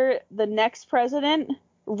pretty sure the next president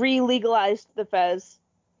re-legalized the fez.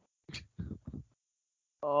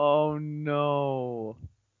 Oh no.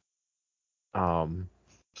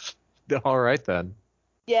 All right then.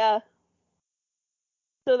 Yeah.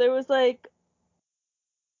 So there was like,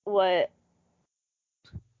 what,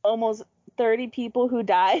 almost 30 people who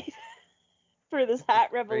died for this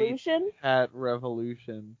hat revolution. Hat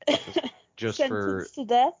revolution. Just for Sentenced to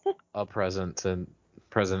death. a president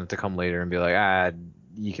to come later and be like,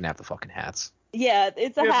 you can have the fucking hats. Yeah,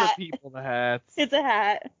 it's a Give hat. the people the hats. It's a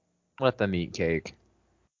hat, Let them eat cake.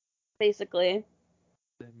 basically.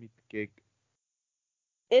 Then meet the cake.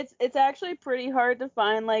 It's actually pretty hard to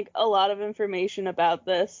find like a lot of information about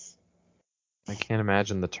this. I can't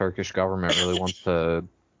imagine the Turkish government really wants to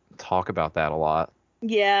talk about that a lot.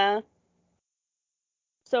 Yeah.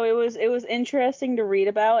 So it was interesting to read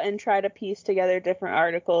about and try to piece together different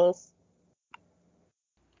articles.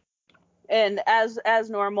 And as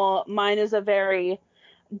normal, mine is a very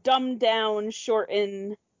dumbed down,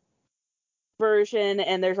 shortened version,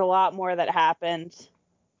 and there's a lot more that happened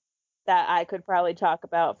that I could probably talk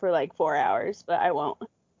about for like 4 hours, but I won't.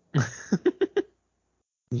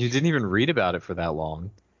 You didn't even read about it for that long.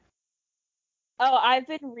 Oh, I've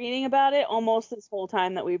been reading about it almost this whole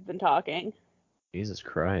time that we've been talking. Jesus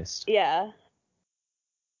Christ. Yeah.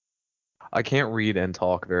 I can't read and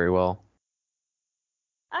talk very well.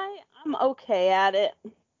 I'm okay at it.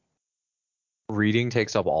 Reading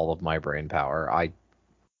takes up all of my brain power.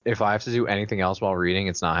 If I have to do anything else while reading,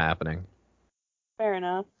 it's not happening. Fair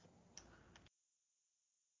enough.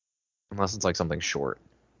 Unless it's like something short.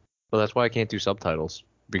 But that's why I can't do subtitles.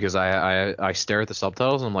 Because I stare at the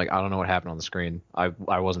subtitles and I'm like, I don't know what happened on the screen. I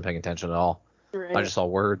wasn't paying attention at all. Right. I just saw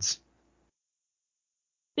words.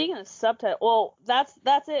 Speaking of subtitle, well, that's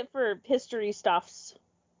it for history stuffs.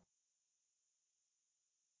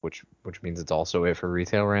 Which means it's also it for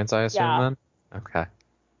retail rants, I assume, Yeah. then? Okay.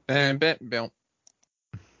 And bet.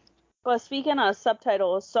 But speaking of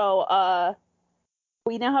subtitles, so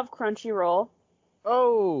we now have Crunchyroll,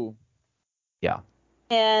 Oh. Yeah.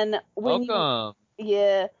 and Welcome.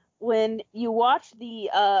 when you watch the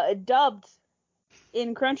dubbed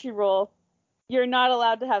in Crunchyroll, you're not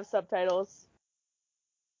allowed to have subtitles.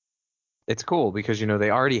 It's cool because, they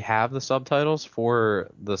already have the subtitles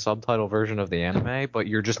for the subtitle version of the anime, but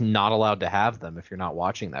you're just not allowed to have them if you're not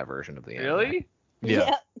watching that version of the anime. Really?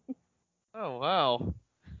 Yeah. Oh wow.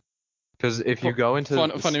 Because if you go into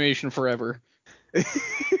Funimation forever.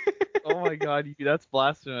 Oh my god, that's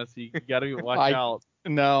blasphemous. You gotta watch out.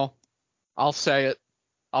 No, I'll say it.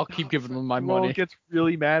 I'll keep giving them my Well, money. gets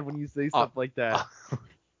really mad when you say stuff like that.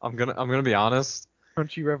 I'm gonna be honest.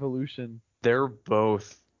 Crunchy Revolution. They're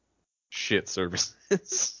both shit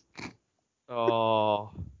services.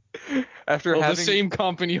 Oh. After Well, having the same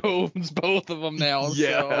company owns both of them now.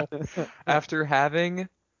 yeah. So. After having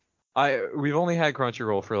we've only had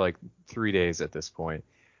Crunchyroll for like 3 days at this point,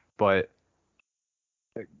 but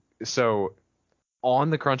so on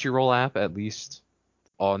the Crunchyroll app, at least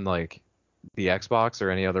on like the Xbox or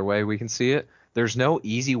any other way we can see it, there's no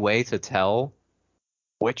easy way to tell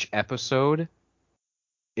which episode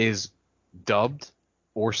is dubbed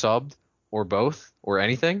or subbed or both or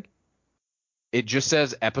anything. It just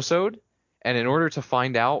says episode, and in order to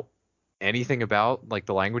find out anything about like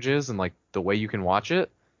the languages and like the way you can watch it,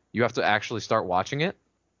 you have to actually start watching it.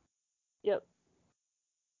 Yep.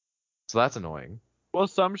 So that's annoying. Well,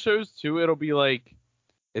 some shows too, it'll be like,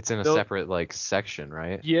 It's in a They'll- separate like section,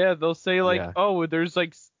 right? yeah, they'll say like, Yeah. oh, there's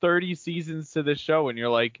like 30 seasons to this show, and you're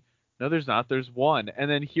like, no, there's not. There's one. And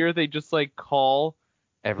then here they just like call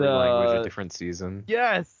Every language a different season.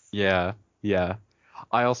 yes. Yeah. Yeah.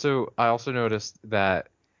 I also noticed that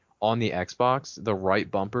on the Xbox, the right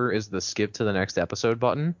bumper is the skip to the next episode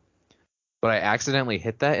button, but I accidentally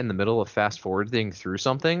hit that in the middle of fast forwarding through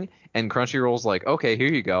something, and Crunchyroll's like, "Okay,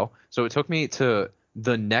 here you go." So it took me to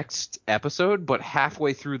the next episode, but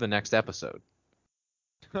halfway through the next episode.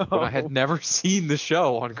 When I had never seen the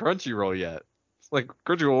show on Crunchyroll yet. It's like,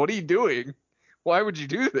 Crunchyroll, what are you doing? Why would you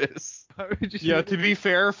do this? Yeah, to be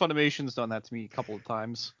fair, Funimation's done that to me a couple of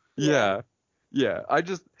times. Yeah. Yeah.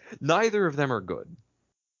 Neither of them are good.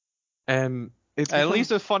 And it's At become-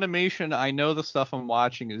 least with Funimation, I know the stuff I'm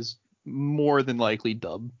watching is more than likely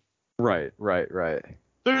dubbed. Right.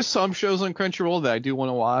 There's some shows on Crunchyroll that I do want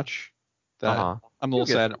to watch that Uh-huh. I'm a little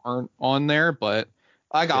You'll get sad aren't on there, but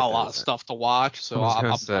I got a there lot of then. stuff to watch, so I was gonna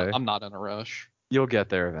I'm say. I'm not in a rush. You'll get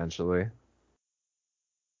there eventually.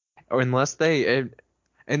 Or unless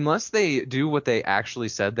they do what they actually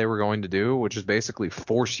said they were going to do, which is basically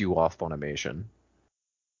force you off Funimation.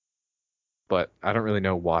 But I don't really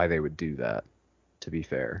know why they would do that, to be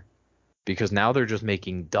fair. Because now they're just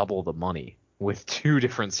making double the money with two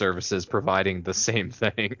different services providing the same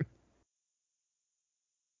thing.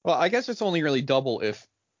 Well, I guess it's only really double if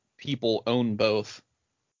people own both.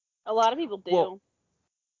 A lot of people do. Well,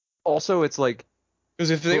 Also, it's like, Because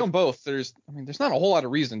if they Well- own both, there's not a whole lot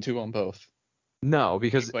of reason to own both, no, to be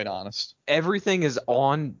because quite honest. everything is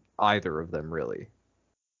on either of them, really.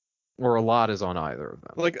 Or a lot is on either of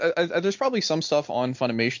them. Like, there's probably some stuff on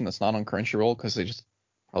Funimation that's not on Crunchyroll because they just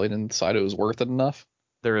probably didn't decide it was worth it enough.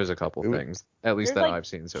 There is a couple Ooh. things, at least There's that like I've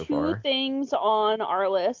seen so two far. things on our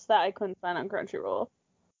list that I couldn't find on Crunchyroll.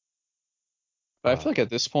 But I feel like at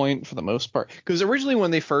this point, for the most part, because originally when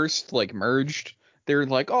they first like merged, they were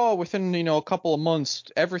like, oh, within a couple of months,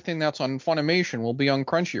 everything that's on Funimation will be on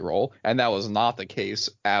Crunchyroll, and that was not the case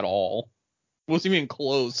at all. It wasn't even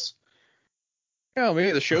close. Yeah,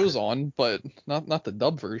 maybe the show's on, but not the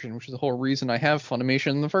dub version, which is the whole reason I have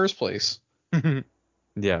Funimation in the first place.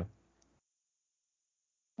 Yeah.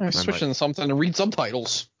 I switched into something to read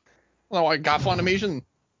subtitles. Oh, I got Funimation.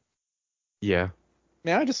 Yeah.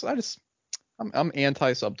 Man, I'm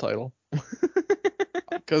anti-subtitle.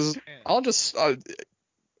 Because I'll just,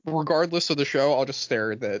 regardless of the show, I'll just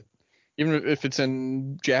stare at that. Even if it's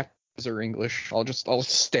in Japanese or English, I'll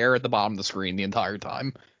stare at the bottom of the screen the entire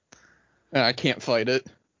time. And I can't fight it.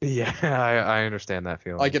 Yeah, I understand that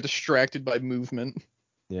feeling. I get distracted by movement.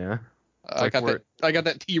 Yeah. I got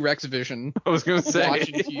that T-Rex vision I was gonna say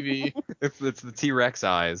watching TV. it's the T-Rex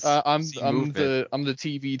eyes. I'm See I'm movement. the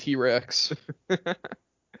TV T-Rex.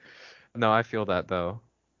 No, I feel that though.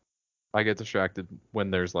 I get distracted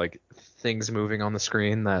when there's like things moving on the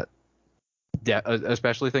screen that,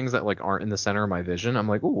 especially things that like aren't in the center of my vision. I'm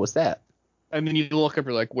like, ooh, what's that? And then you look up,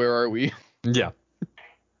 you're like, where are we? Yeah.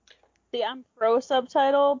 See, I'm pro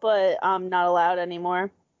subtitle, but I'm not allowed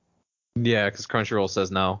anymore. Yeah, because Crunchyroll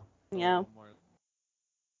says no. Yeah.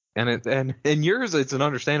 And in yours, it's an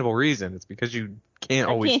understandable reason. It's because you can't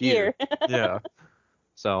I always can't hear. Yeah.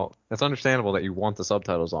 So it's understandable that you want the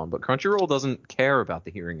subtitles on, but Crunchyroll doesn't care about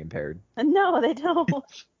the hearing impaired. No, they don't.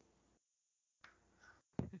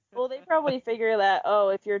 Well, they probably figure that, oh,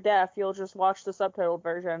 if you're deaf, you'll just watch the subtitled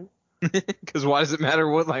version. Because why does it matter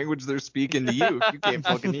what language they're speaking to you if you can't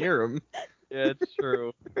fucking hear them? Yeah, it's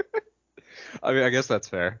true. I mean, I guess that's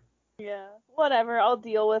fair. Yeah, whatever. I'll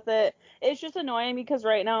deal with it. It's just annoying because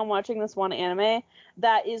right now I'm watching this one anime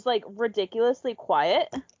that is like ridiculously quiet.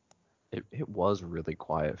 It was really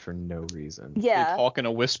quiet for no reason. They Yeah, talk in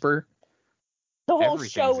a whisper. the whole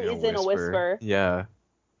Everything's show is in a whisper. Yeah.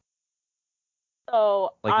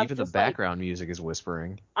 So Like I'm even the just, like, background music is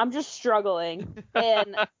whispering. I'm just struggling.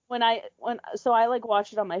 And so I like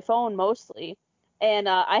watch it on my phone mostly, and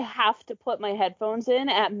I have to put my headphones in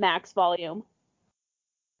at max volume.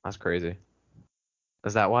 That's crazy.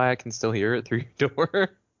 Is that why I can still hear it through your door?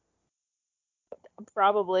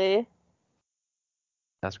 Probably.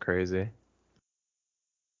 That's crazy.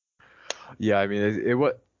 Yeah, I mean, it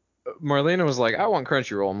what Marlena was like, I want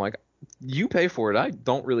Crunchyroll. I'm like, you pay for it. I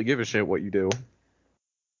don't really give a shit what you do.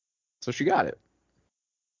 So she got it.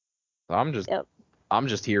 So Yep. I'm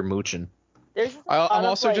just here mooching. There's just a lot I'm of,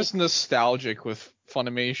 also like, just nostalgic with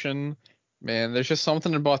Funimation. Man, there's just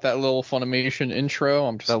something about that little Funimation intro.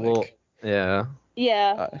 I'm just That like, little, yeah.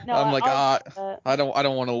 yeah. No, I'm like, I'll do that. I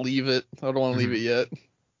don't want to leave it. I don't want to leave it yet.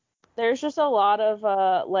 There's just a lot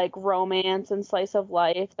of like romance and slice of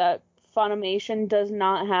life that Funimation does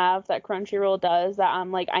not have that Crunchyroll does that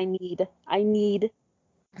I'm like I need.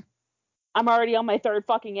 I'm already on my third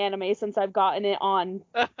fucking anime since I've gotten it on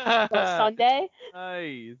Sunday.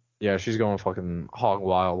 Nice. Yeah, she's going fucking hog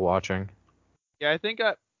wild watching. Yeah, I think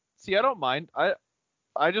I don't mind.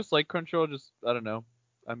 I just like Crunchyroll. Just I don't know.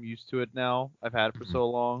 I'm used to it now. I've had it for so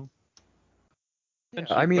long. Yeah,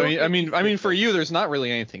 Eventually I mean, you'll I get mean, used I to mean, it, for though. you, there's not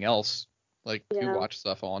really anything else like to Yeah. watch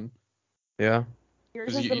stuff on. yeah.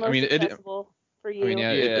 Yours 'Cause is the I most mean, accessible for I mean, you.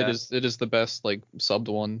 yeah, Yeah. it is the best like subbed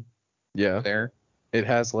one Yeah. there. It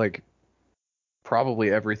has like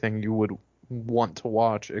probably everything you would want to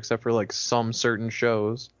watch except for like some certain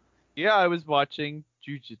shows. Yeah, I was watching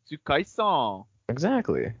Jujutsu Kaisen.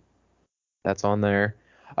 Exactly. That's on there.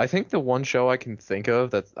 I think the one show I can think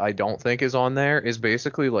of that I don't think is on there is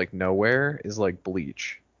basically like nowhere is like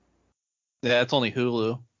Bleach. Yeah, it's only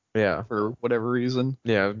Hulu Yeah. for whatever reason.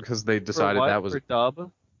 Yeah, because they For decided what? that was For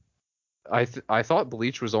dub? I thought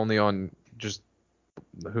Bleach was only on just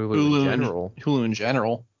Hulu in general. Hulu in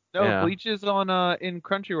general. No, Yeah. Bleach is on in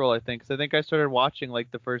Crunchyroll, I think. 'Cause I think I started watching like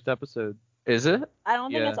the first episode. Is it? I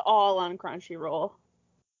don't think Yeah. it's all on Crunchyroll.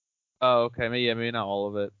 Oh, okay. Maybe not all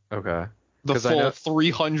of it. Okay. The 'Cause I full know-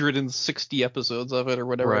 360 episodes of it or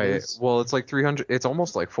whatever it Right. is. Well, it's like 300. It's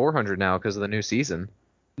almost like 400 now because of the new season.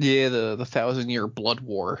 Yeah, the 1,000-year blood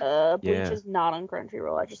war. Bleach Yeah. is not on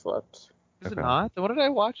Crunchyroll. I just looked. Is it Okay. not? Then what did I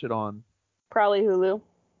watch it on? Probably Hulu.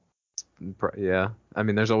 Yeah. I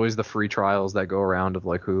mean, there's always the free trials that go around of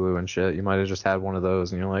like Hulu and shit. You might have just had one of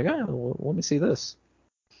those and you're like, oh, well, let me see this.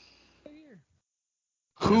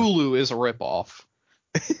 Hulu is a ripoff.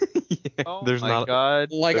 Yeah, Oh there's my not.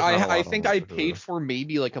 god. Like There's not a lot I on think there I for paid Hulu. for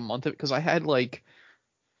maybe like a month of it because I had like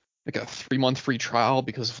a 3-month free trial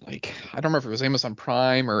because of like I don't remember if it was Amazon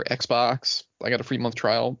Prime or Xbox. I got a free month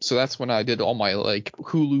trial, so that's when I did all my like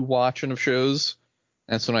Hulu watching of shows.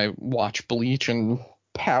 That's when I watched Bleach and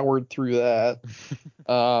powered through that.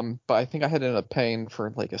 But I think I had ended up paying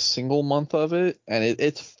for like a single month of it, and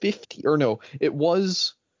it's 50 or no, it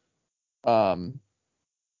was um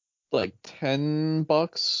like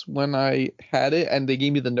 $10 when I had it, and they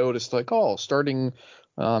gave me the notice like, oh, starting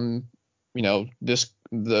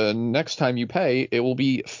the next time you pay, it will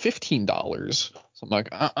be $15. So I'm like,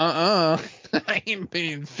 I ain't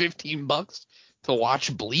paying $15 to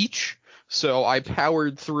watch Bleach. So I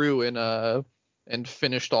powered through and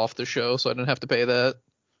finished off the show, so I didn't have to pay that.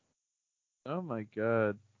 Oh my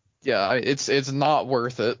god. Yeah, it's not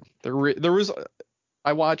worth it. There was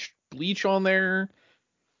I watched Bleach on there.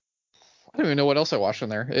 I don't even know what else I watched on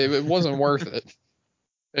there. It wasn't worth it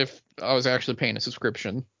if I was actually paying a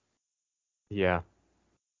subscription. Yeah.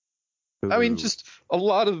 I mean, Hulu. just a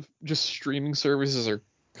lot of just streaming services are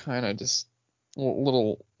kind of just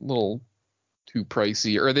little too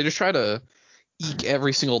pricey, or they just try to eke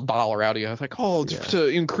every single dollar out of you. It's like, oh, Yeah. to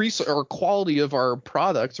increase our quality of our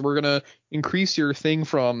products, we're gonna increase your thing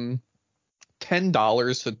from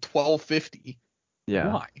 $10 to $12.50.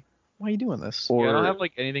 Yeah. Why? Why are you doing this? Or Yeah, I don't have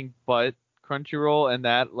like anything but Crunchyroll, and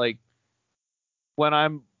that like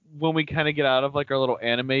when we kind of get out of like our little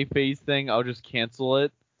anime phase thing, I'll just cancel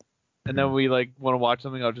it, and then Mhm. we like want to watch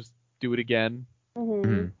something, I'll just do it again.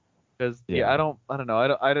 Mhm. Because Yeah. I don't know,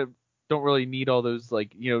 I don't really need all those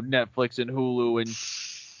like Netflix and Hulu and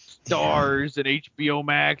Stars and HBO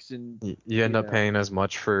Max and You end up Yeah. paying as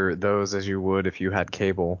much for those as you would if you had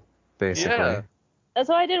cable, basically. Yeah. That's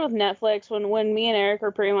what I did with Netflix. When me and Eric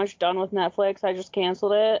were pretty much done with Netflix, I just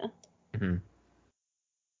canceled it. Mhm.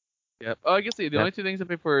 Yep. Oh, I guess the That- only two things I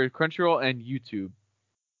pay for are Crunchyroll and YouTube.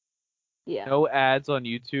 Yeah. No ads on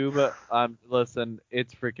YouTube. Listen,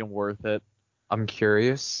 it's freaking worth it. I'm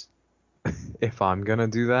curious if I'm gonna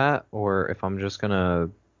do that or if I'm just gonna,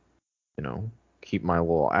 keep my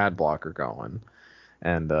little ad blocker going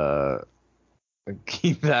and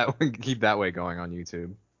keep that way going on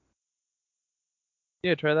YouTube.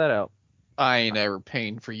 Yeah, try that out. I ain't ever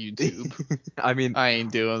paying for YouTube. I mean, I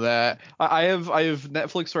ain't doing that. I have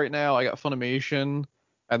Netflix right now. I got Funimation,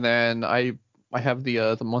 and then I have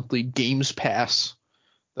the monthly Games Pass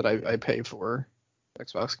that I pay for,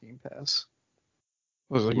 Xbox Game Pass.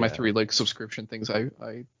 Those are like my Yeah. 3 like subscription things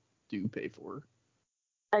I do pay for.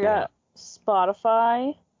 I got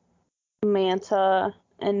Spotify, Manta,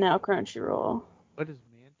 and now Crunchyroll. What is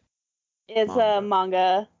man? It's a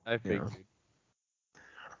manga. I figured.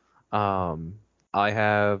 I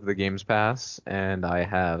have the Games Pass and I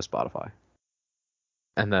have Spotify.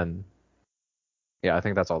 And then, yeah, I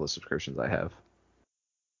think that's all the subscriptions I have.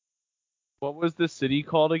 What was the city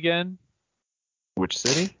called again? Which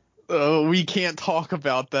city? Oh, we can't talk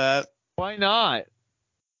about that. Why not?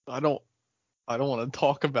 I don't want to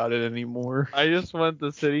talk about it anymore. I just want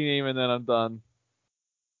the city name and then I'm done.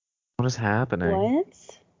 What is happening?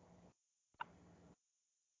 What?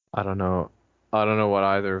 I don't know. I don't know what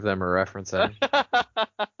either of them are referencing.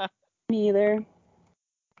 Neither.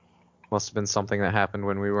 Must have been something that happened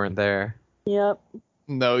when we weren't there. Yep.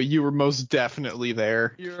 No, you were most definitely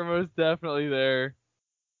there. You were most definitely there.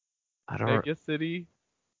 I don't. Mega City.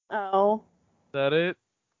 Oh. Is that it?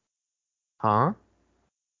 Huh?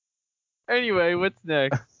 Anyway, what's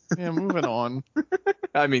next? Yeah, moving on.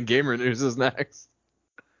 I mean, gamer news is next.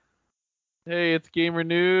 Hey, it's Gamer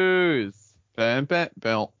News.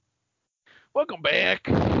 Belt. Welcome back.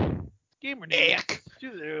 Gamer News.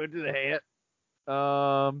 Do the hat.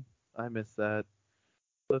 I missed that.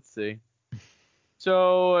 Let's see.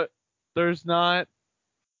 So, there's not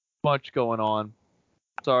much going on.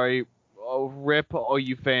 Sorry. Oh, rip all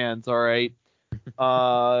you fans, alright?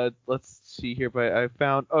 Let's see here, but I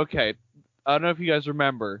found, okay. I don't know if you guys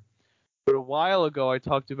remember, but a while ago I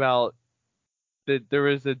talked about that there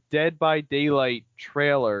was a Dead by Daylight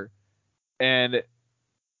trailer, and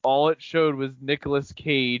all it showed was Nicolas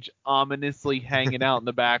Cage ominously hanging out in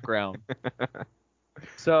the background.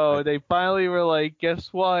 So they finally were like,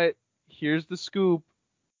 guess what? Here's the scoop.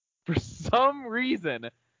 For some reason,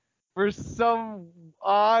 for some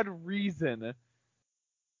odd reason,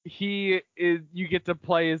 you get to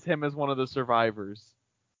play as him as one of the survivors.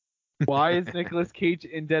 Why is Nicolas Cage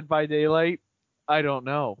in Dead by Daylight? I don't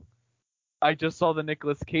know. I just saw the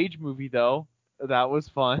Nicolas Cage movie though. That was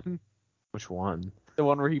fun. Which one? The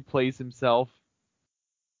one where he plays himself.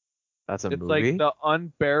 That's a It's movie? like the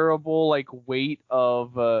unbearable weight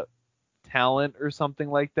of talent or something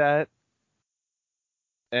like that.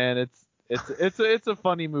 And it's a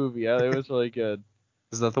funny movie. It was really good.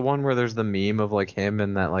 Is that the one where there's the meme of him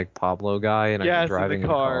and that Pablo guy and Yes, in the driving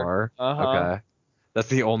car. a car? Uh-huh. Okay. That's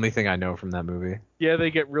the only thing I know from that movie. Yeah,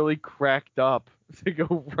 they get really cracked up to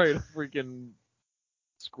go write a freaking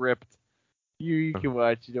script. You can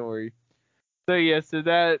watch it, don't worry. So yeah, so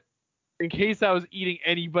that in case I was eating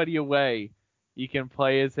anybody away, you can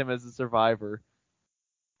play as him as a survivor.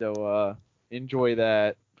 So enjoy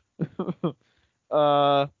that.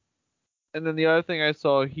 And then the other thing I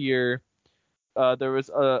saw here, there was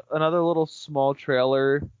another little small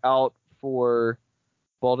trailer out for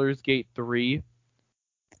Baldur's Gate 3,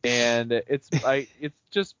 and it's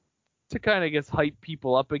just to kind of hype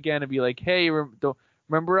people up again and be like, hey, don't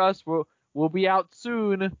remember us? We'll be out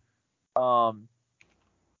soon.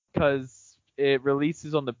 Because it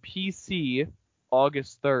releases on the PC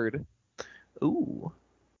August 3rd, Ooh.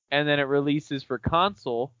 and then it releases for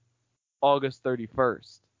console August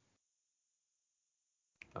 31st.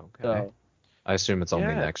 Okay. So, I assume it's only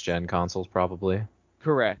yeah. next gen consoles probably.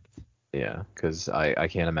 correct. Yeah, because I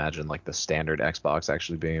can't imagine the standard Xbox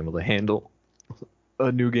actually being able to handle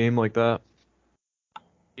a new game like that.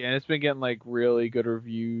 Yeah, and it's been getting really good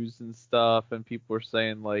reviews and stuff, and people are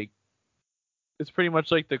saying it's pretty much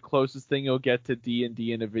the closest thing you'll get to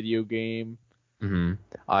D&D in a video game. Hmm.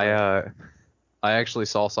 I actually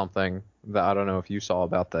saw something that I don't know if you saw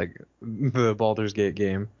about the Baldur's Gate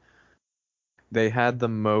game. They had the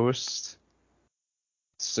most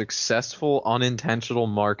successful unintentional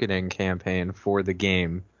marketing campaign for the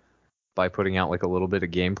game by putting out a little bit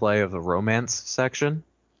of gameplay of the romance section.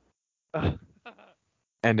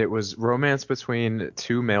 And it was romance between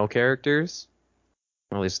two male characters.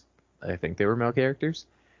 Or at least I think they were male characters.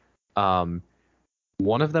 One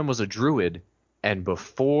of them was a druid, and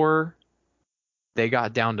before they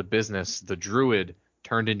got down to business, the druid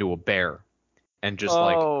turned into a bear and just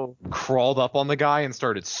Oh. crawled up on the guy and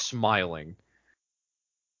started smiling.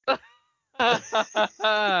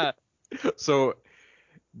 So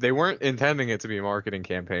they weren't intending it to be a marketing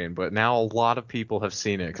campaign, but now a lot of people have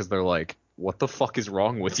seen it because they're like, what the fuck is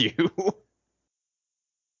wrong with you?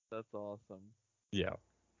 That's awesome. Yeah.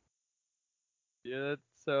 Yeah,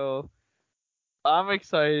 so I'm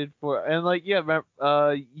excited for, and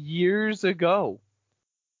years ago,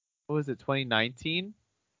 what was it, 2019?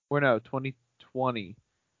 Or no, 2020.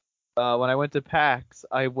 When I went to PAX,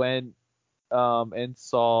 I went and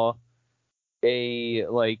saw a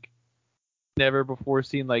never before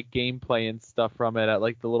seen gameplay and stuff from it at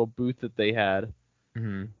the little booth that they had.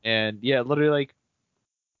 Mm-hmm. And yeah, literally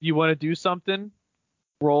you want to do something,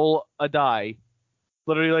 roll a die.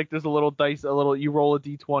 Literally there's a little dice, you roll a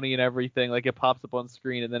d20 and everything, it pops up on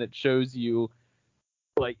screen, and then it shows you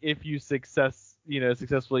if you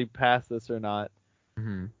successfully pass this or not.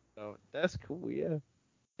 Mm-hmm. So that's cool, yeah.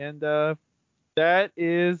 And that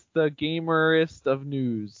is the gamerist of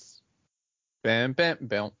news. Bam.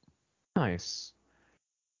 Nice.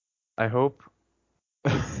 I hope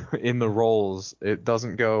in the rolls it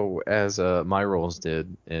doesn't go as my rolls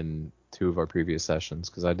did in 2 of our previous sessions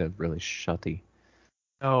because I did really shutty.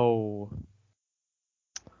 Oh.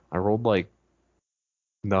 I rolled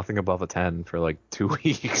nothing above a 10 for 2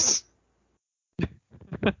 weeks.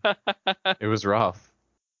 It was rough,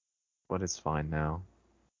 but it's fine now.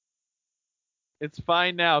 It's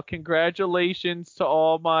fine now. Congratulations to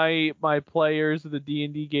all my players of the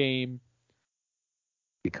D&D game.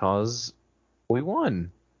 Because we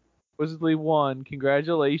won. Wizardly won.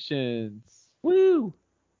 Congratulations. Woo!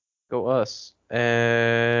 Go us.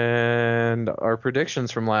 And our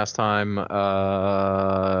predictions from last time,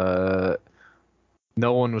 no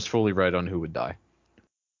one was fully right on who would die.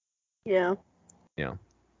 Yeah. Yeah.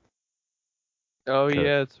 Oh Good.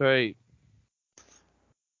 yeah, that's right.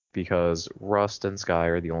 Because Rust and Sky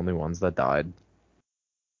are the only ones that died.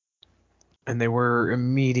 And they were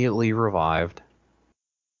immediately revived.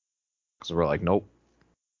 Because we're like, nope,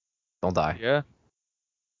 don't die. Yeah.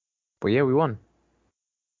 But yeah, we won.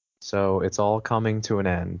 So it's all coming to an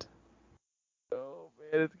end. Oh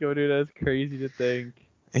man, it's going, dude. That's crazy to think.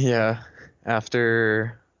 Yeah.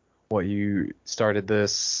 After what, you started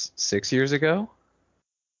this 6 years ago?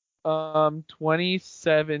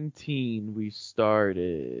 2017 we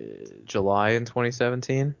started. July in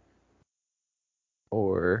 2017?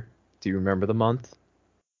 Or do you remember the month?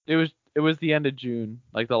 It was the end of June,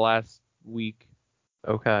 like the last week.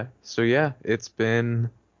 Okay. So yeah, it's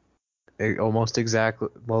been almost exactly,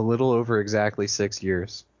 well, a little over exactly 6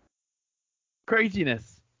 years.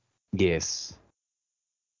 Craziness. Yes.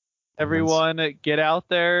 Everyone get out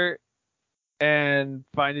there and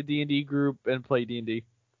find a D&D group and play D&D.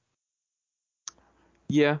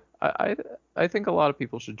 Yeah, I think a lot of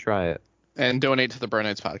people should try it. And donate to the Burn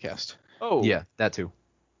Nights podcast. Oh, Yeah, that too.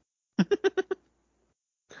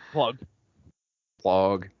 plug.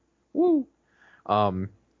 Plug. Woo. But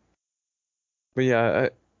yeah,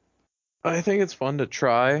 I think it's fun to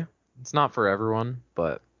try. It's not for everyone,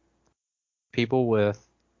 but people with,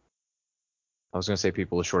 I was gonna say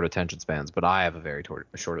people with short attention spans, but I have a very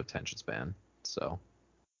short attention span, so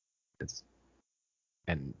it's,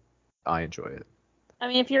 and I enjoy it. I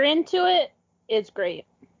mean, if you're into it, it's great.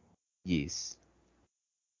 Yes.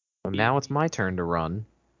 But now it's my turn to run,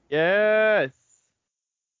 Yes.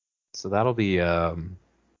 so that'll be I want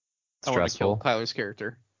to kill stressful. Tyler's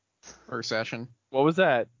character or session. What was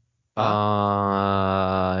that?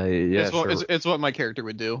 Yeah, it's what, sure. it's what my character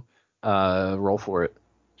would do. Roll for it.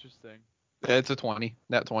 Interesting. It's a 20.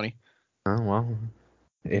 Nat 20. Oh well.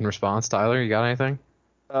 In response, Tyler, you got anything?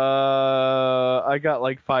 I got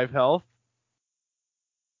like 5 health.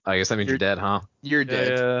 I guess that means you're dead, huh? You're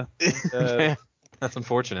dead. Yeah. That's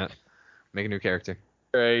unfortunate. Make a new character.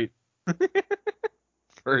 Right.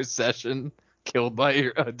 First session, killed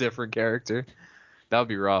by a different character. That would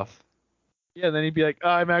be rough. Yeah, and then he'd be like,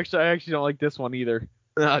 I actually don't like this one either.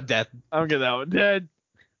 Death I don't get that one. Dead.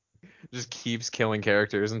 just keeps killing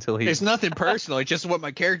characters until he. It's nothing personal. It's just what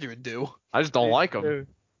my character would do. I just don't like him.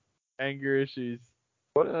 Anger issues.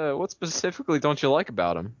 What specifically don't you like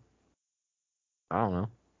about him? I don't know.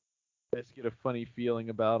 I just get a funny feeling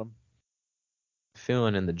about him.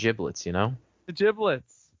 Feeling in the giblets, you know? The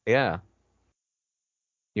giblets. Yeah.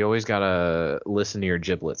 You always gotta listen to your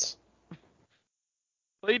giblets.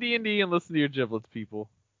 Play D&D and listen to your giblets, people.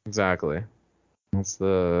 Exactly. That's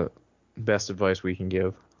the best advice we can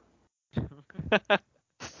give.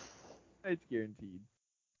 It's guaranteed.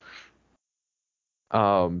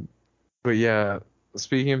 But yeah,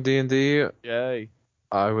 speaking of D&D, Yay.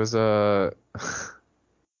 I was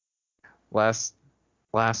last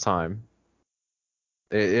time.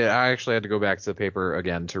 I actually had to go back to the paper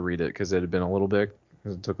again to read it because it had been a little bit.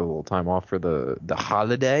 Because it took a little time off for the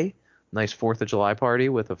holiday. Nice 4th of July party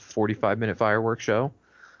with a 45-minute fireworks show.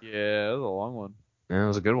 Yeah, that was a long one. And it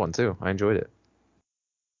was a good one too. I enjoyed it.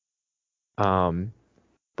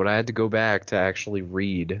 But I had to go back to actually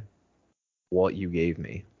read what you gave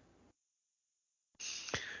me.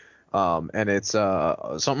 And it's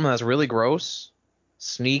something that's really gross,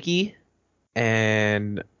 sneaky,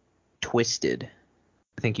 and twisted.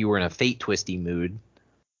 I think you were in a fate twisty mood,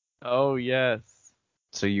 Oh, yes.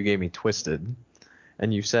 so you gave me twisted,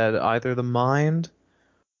 and you said either the mind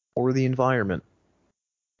or the environment.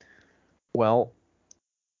 Well,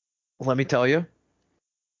 let me tell you,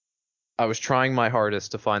 I was trying my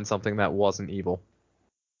hardest to find something that wasn't evil.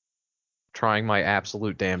 Trying my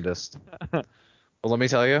absolute damnedest. But let me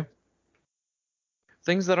tell you,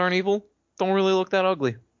 things that aren't evil don't really look that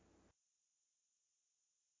ugly.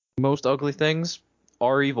 Most ugly things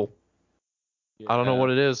are evil. I don't know what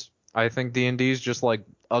it is. I think D&D is just like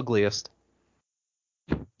ugliest.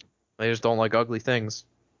 They just don't like ugly things.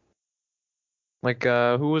 Like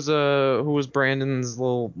who was Brandon's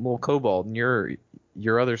little kobold in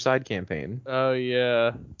your other side campaign? Oh,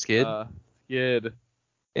 yeah. Skid? Skid.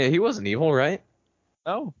 Yeah, he wasn't evil, right?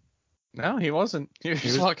 Oh. No, he wasn't. He was,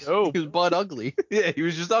 was fucking, dope. he was butt ugly. Yeah, he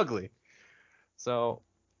was just ugly. So,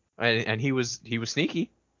 and he was sneaky.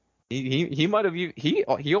 He might have he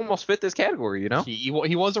almost fit this category, you know? He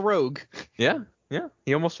was a rogue. Yeah, yeah.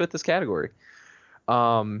 He almost fit this category.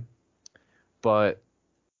 But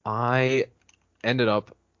I ended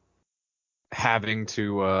up having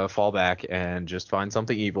to fall back and just find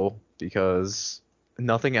something evil because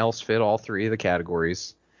nothing else fit all three of the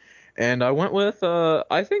categories. And I went with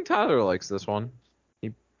I think Tyler likes this one.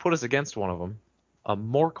 He put us against one of them, a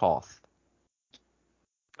Morkoth.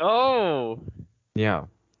 Oh. Yeah.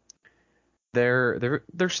 They're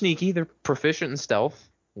sneaky. They're proficient in stealth,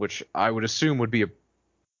 which I would assume would be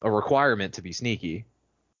a requirement to be sneaky.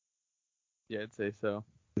 Yeah, I'd say so.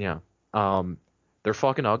 Yeah. They're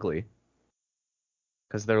fucking ugly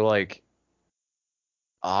because they're like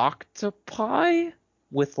octopi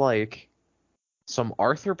with like some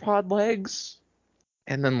arthropod legs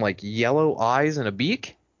and then like yellow eyes and a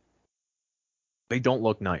beak. They don't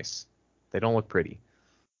look nice. They don't look pretty.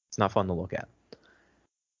 It's not fun to look at.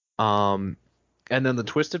 And then the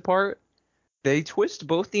twisted part, they twist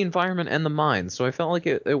both the environment and the mind, so I felt like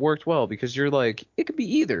it worked well because you're like, it could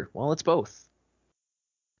be either. Well, it's both.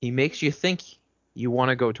 He makes you think you want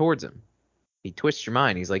to go towards him. He twists your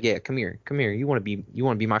mind. He's like, yeah, come here, come here. You want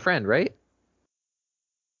to be my friend, right?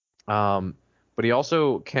 But he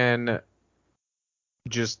also can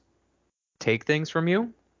just take things from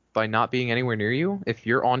you by not being anywhere near you. If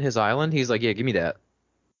you're on his island, he's like, yeah, give me that.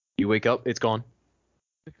 You wake up, it's gone.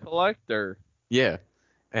 The collector. Yeah.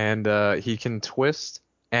 And he can twist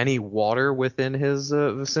any water within his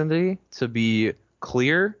vicinity to be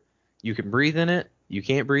clear. You can breathe in it. You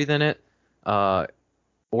can't breathe in it.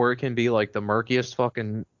 Or it can be like the murkiest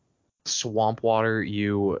fucking swamp water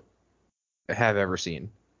you have ever seen.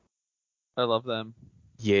 I love them.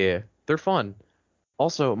 Yeah, they're fun.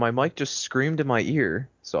 Also, my mic just screamed in my ear,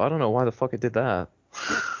 so I don't know why the fuck it did that.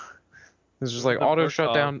 It's just like The auto Murkoff.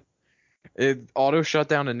 shutdown. It auto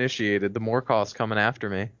shutdown initiated. The Morkoth's coming after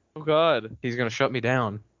me. Oh god. He's gonna shut me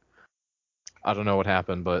down. I don't know what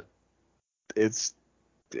happened, but it's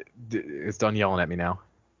done yelling at me now.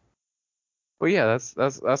 But yeah, that's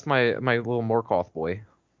my little Morkoth boy.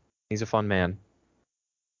 He's a fun man.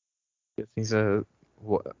 He's I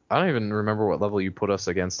don't even remember what level you put us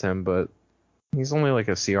against him, but he's only like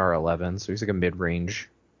a CR 11, so he's like a mid-range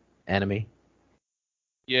enemy.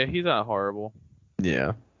 Yeah, he's not horrible.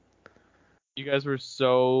 Yeah. You guys were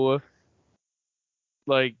so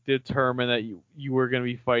like determined that you were gonna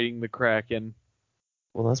be fighting the Kraken.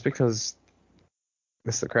 Well, that's because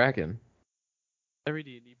it's the Kraken. Every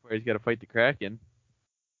D&D player's got to fight the Kraken.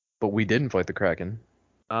 But we didn't fight the Kraken.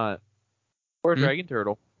 Or a Hmm? dragon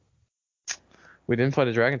turtle. We didn't fight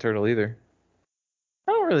a dragon turtle either.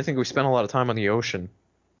 I don't really think we spent a lot of time on the ocean.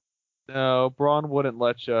 No, Braun wouldn't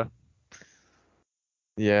let you.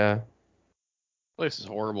 Yeah. Place is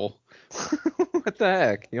horrible. What the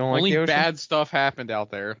heck? You don't like Only the ocean? bad stuff happened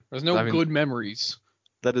out there. There's no I mean- good memories.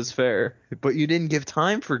 That is fair. But you didn't give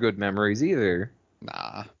time for good memories either.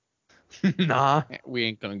 Nah, Nah. we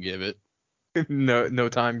ain't gonna give it. No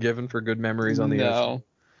time given for good memories on the ocean.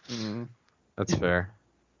 No. Mm. That's fair.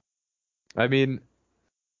 I mean,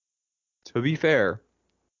 to be fair,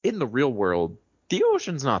 in the real world, the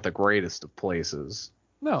ocean's not the greatest of places.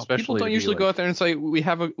 No, people Especially to don't be usually go like- out there and say we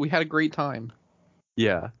had a great time.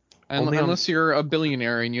 Yeah. And Only on- unless you're a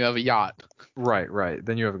billionaire and you have a yacht. Right.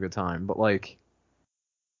 Then you have a good time. But like,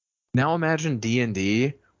 now imagine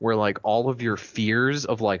D&D where like all of your fears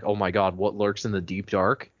of like, oh my god, what lurks in the deep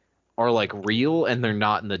dark are like real and they're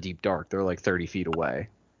not in the deep dark. They're like 30 feet away.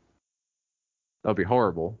 That'd be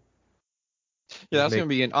horrible. Yeah, Just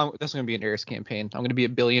that's gonna be an Eris campaign. I'm gonna be a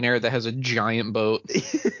billionaire that has a giant boat.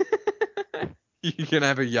 You're gonna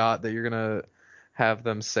have a yacht that you're gonna have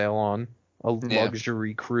them sail on, a Yeah.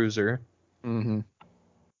 luxury cruiser. Mm-hmm.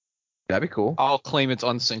 That'd be cool. I'll claim it's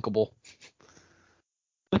unsinkable.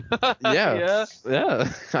 Yeah. Yeah.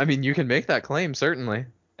 Yeah. I mean, you can make that claim, certainly.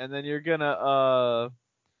 And then you're gonna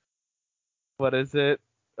what is it?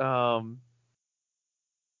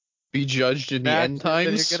 Be judged in the end Then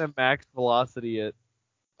times. you're gonna max velocity it.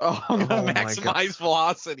 Oh, I'm gonna Oh my maximize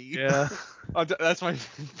velocity. Yeah. That's my.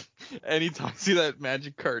 Anytime I see that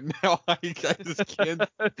magic card now, I just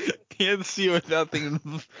can't see it without thinking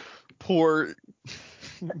of poor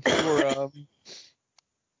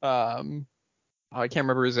I can't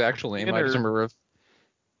remember his actual name. I just Skinner. remember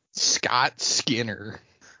Scott Skinner.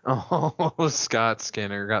 Oh, Scott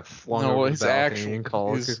Skinner got flung No, over the his balcony actual in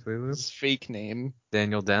Call of his Cthulhu. fake name,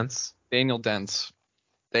 Daniel Dents. Daniel Dents.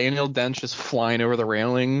 Daniel Dents just flying over the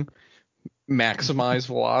railing, maximize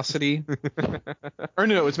velocity. Or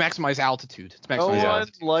no, it's maximize altitude. It's No maximize Yeah. one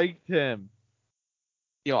altitude. liked him.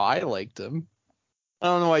 Yo, I liked him. I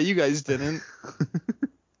don't know why you guys didn't.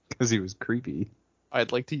 because he was creepy.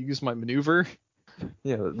 I'd like to use my maneuver.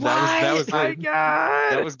 Yeah, that was my it.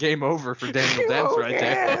 God! That was game over for Daniel Dents right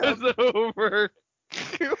there. It's over.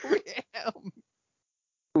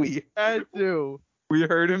 We Had to. we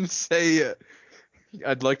heard him say,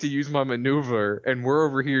 "I'd like to use my maneuver," and we're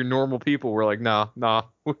over here, normal people. We're like, nah,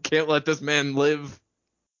 we can't let this man live.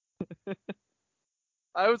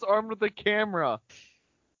 I was armed with a camera.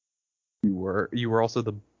 You were also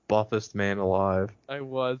the buffest man alive. I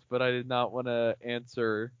was, but I did not want to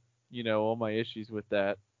answer, all my issues with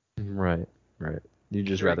that. Right. You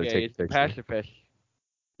just rather Sergey take is a the picture. pacifist.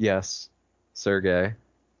 Yes, Sergey.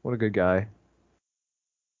 What a good guy.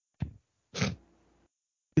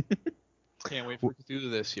 Can't wait for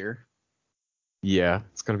Cthulhu this year. Yeah,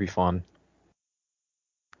 it's gonna be fun.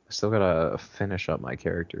 I still gotta finish up my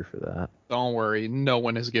character for that. Don't worry, no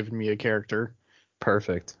one has given me a character.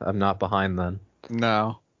 Perfect. I'm not behind then.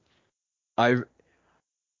 No.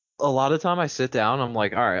 A lot of time I sit down, I'm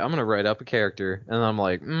like, all right, I'm gonna write up a character, and I'm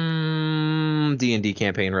like, D&D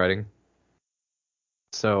campaign writing.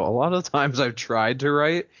 So a lot of times I've tried to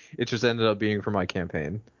write, it just ended up being for my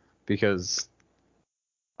campaign because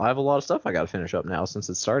I have a lot of stuff I gotta finish up now since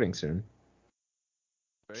it's starting soon.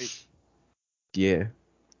 Right. Yeah,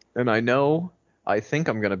 and I think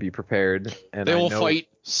I'm gonna be prepared, and They I will know fight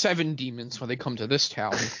 7 demons when they come to this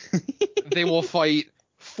town. They will fight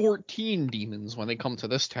 14 demons when they come to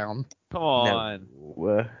this town. Come on.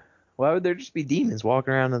 No. Why would there just be demons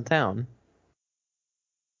walking around in the town?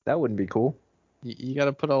 That wouldn't be cool. You got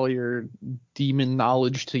to put all your demon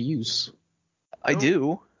knowledge to use. I Nope.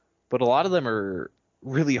 do, but a lot of them are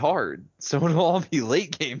really hard, so it'll all be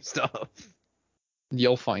late game stuff.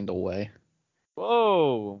 You'll find a way.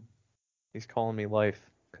 Whoa. He's calling me life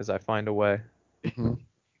because I find a way. Mhm.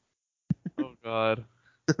 Oh God.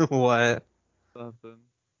 What? Something.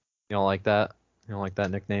 You don't like that? You don't like that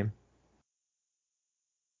nickname?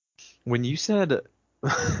 When you said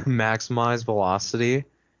maximize velocity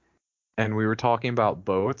and we were talking about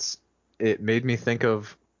boats, it made me think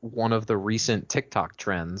of one of the recent TikTok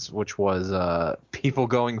trends, which was people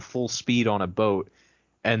going full speed on a boat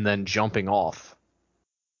and then jumping off.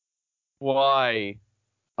 Why?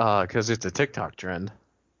 'Cause it's a TikTok trend.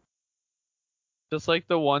 Just like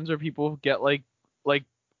the ones where people get like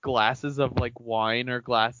glasses of like wine or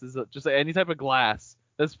glasses of just any type of glass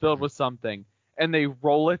that's filled with something, and they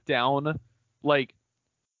roll it down like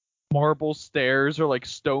marble stairs or like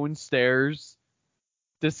stone stairs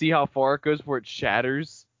to see how far it goes before it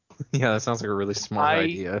shatters. Yeah, that sounds like a really smart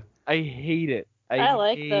idea. I hate it. I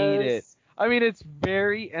like hate those. it. I mean, it's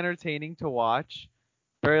very entertaining to watch,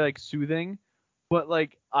 very like soothing, but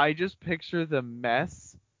like I just picture the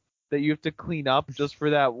mess that you have to clean up just for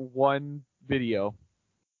that one video.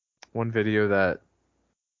 One video that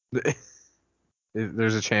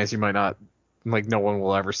there's a chance you might not, like, no one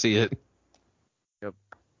will ever see it. Yep.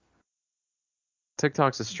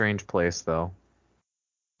 TikTok's a strange place, though.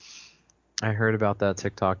 I heard about that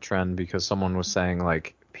TikTok trend because someone was saying,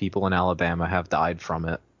 like, people in Alabama have died from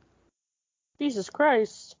it. Jesus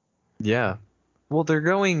Christ. Yeah. Well, they're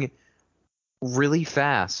going really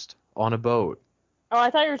fast on a boat. Oh, I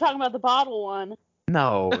thought you were talking about the bottle one.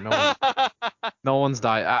 No one's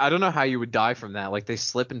died. I don't know how you would die from that. Like, they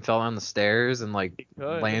slip and fell down the stairs and, like,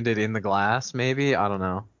 could. landed in the glass, maybe? I don't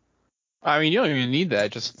know. I mean, you don't even need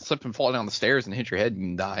that. Just slip and fall down the stairs and hit your head and you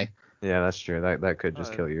can die. Yeah, that's true. That could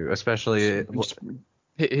just Uh, kill you, especially. Just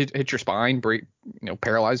hit your spine, break,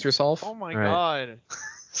 paralyze yourself. Oh my Right. God.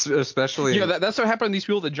 Especially. Yeah, that's what happened to these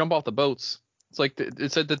people that jump off the boats. It's like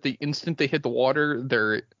it said that the instant they hit the water,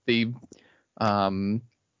 they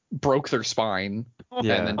broke their spine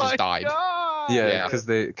Yeah. and then Oh just my died. God. Yeah, Yeah.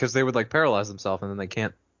 because they would like paralyze themselves and then they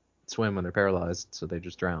can't swim when they're paralyzed, so they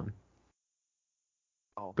just drown.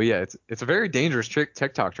 Oh. But yeah, it's a very dangerous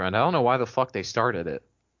TikTok trend. I don't know why the fuck they started it.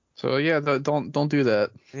 So yeah, don't do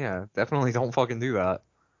that. Yeah, definitely don't fucking do that.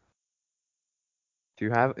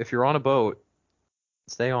 If you're on a boat,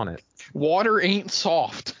 stay on it. Water ain't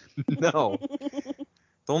soft. No,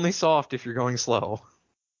 it's only soft if you're going slow.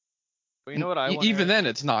 But you know what I want? Even then,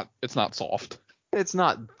 it's not soft. It's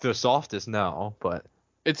not the softest, no, but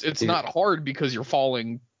It's not hard because you're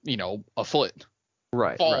falling, a foot.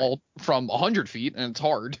 right. Fall from 100 feet and it's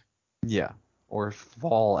hard. Yeah, or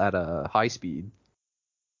fall at a high speed.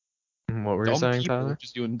 What were you Dumb saying, people Tyler?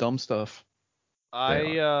 just doing dumb stuff.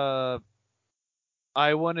 I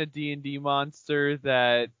want a D&D monster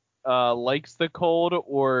that likes the cold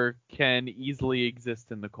or can easily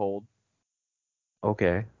exist in the cold.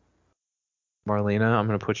 Okay. Marlena, I'm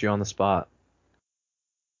gonna put you on the spot.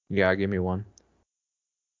 You gotta give me one.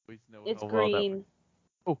 Please know It's how well that green.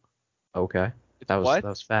 Okay. It's That what?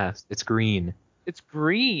 was fast. It's green. It's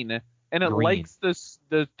green, and it Green. likes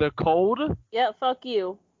the cold. Yeah, fuck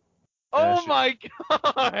you. Oh she- my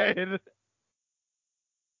god!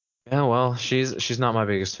 Yeah, well, she's not my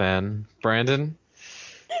biggest fan. Brandon,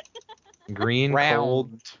 green,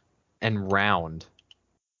 cold, Round. and round.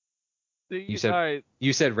 You said Alright,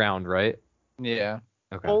 you said round, right? Yeah.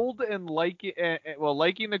 Okay. cold and liking, well,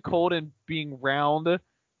 liking the cold and being round,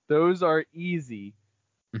 those are easy.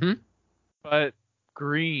 Mhm. But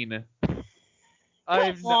green,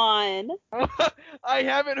 Come on. I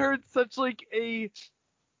haven't heard such like a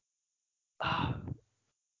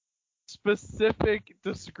specific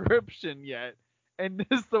description yet, and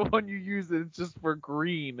this is the one you use. It's just for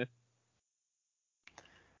green.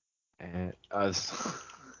 And,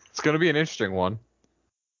 it's gonna be an interesting one.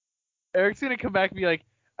 Eric's gonna come back and be like,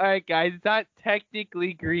 "All right, guys, it's not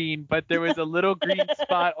technically green, but there was a little green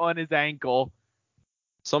spot on his ankle."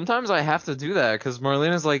 Sometimes I have to do that because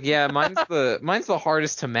Marlena's like, yeah, mine's the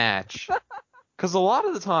hardest to match. Because a lot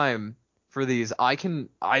of the time for these, I can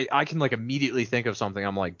like immediately think of something.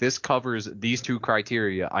 I'm like, this covers these two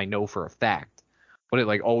criteria. I know for a fact, but it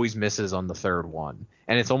like always misses on the third one,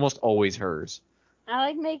 and it's almost always hers. I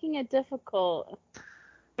like making it difficult.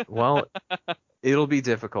 Well, it'll be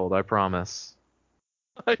difficult, I promise.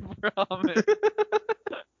 I promise.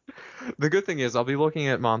 The good thing is I'll be looking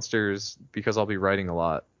at monsters because I'll be writing a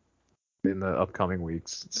lot in the upcoming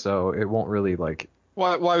weeks, so it won't really like.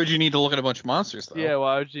 Why would you need to look at a bunch of monsters though? Yeah,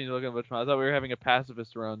 why would you need to look at much more? I thought we were having a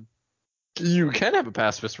pacifist run. You can have a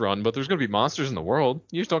pacifist run, but there's gonna be monsters in the world.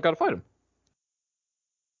 You just don't gotta fight them.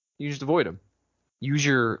 You just avoid them. Use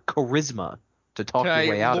your charisma to talk Can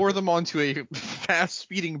your way I out lure of it. them onto a fast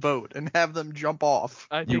speeding boat and have them jump off?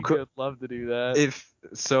 I You think could- I'd love to do that.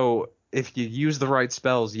 If you use the right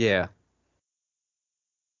spells, yeah,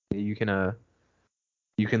 you can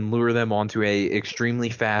lure them onto a extremely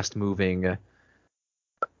fast moving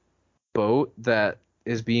boat that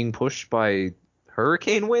is being pushed by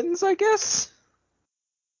hurricane winds, I guess.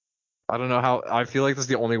 I don't know how. I feel like that's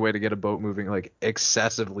the only way to get a boat moving like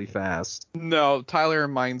excessively fast. No, Tyler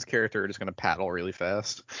and mine's character are just gonna paddle really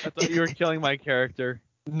fast. I thought you were killing my character.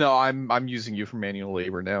 No, I'm using you for manual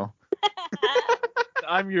labor now.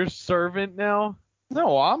 I'm your servant now.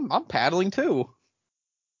 No, I'm paddling too.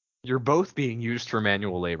 You're both being used for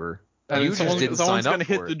manual labor. And You then just someone's, didn't someone's sign up gonna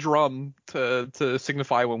for hit it. the drum to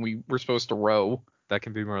signify when we were supposed to row. That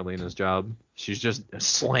can be Marlena's job. She's just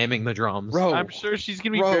slamming the drums. Row. I'm sure she's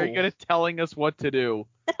gonna be very Row. good at telling us what to do.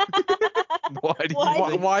 Why do you Why Why, did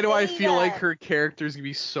think- you why do I say feel like that? her character's gonna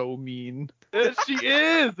be so mean? She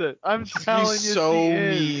is. I'm She's gonna telling be you, so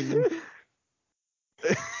she is. mean.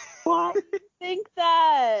 Why do you think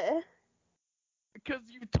that? Because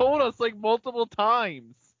you told us like multiple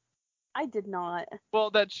times. I did not.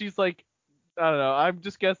 Well, that she's like, I don't know. I'm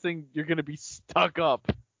just guessing you're gonna be stuck up.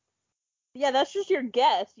 Yeah, that's just your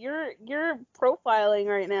guess. You're profiling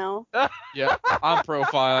right now. Yeah, I'm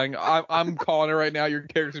profiling. I'm calling it right now. Your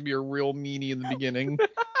character's gonna be a real meanie in the beginning.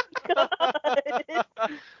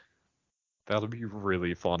 That'll be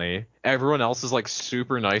really funny. Everyone else is like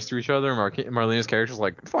super nice to each other. Marlena's character's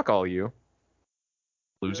like, fuck all you.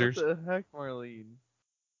 Losers. What the heck, Marlene?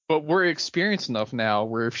 But we're experienced enough now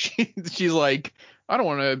where if she's like, I don't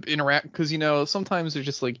want to interact because sometimes there's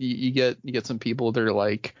just like you get some people that are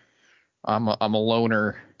like, I'm a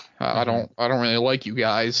loner. I don't really like you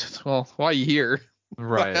guys. Well, why are you here?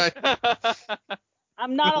 Right.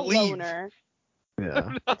 I'm not a Leave. loner.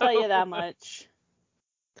 Yeah. I'll tell you that much.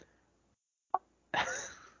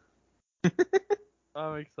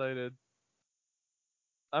 I'm excited.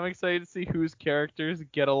 I'm excited to see whose characters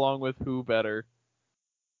get along with who better.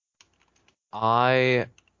 I'm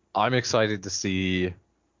excited to see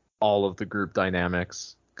all of the group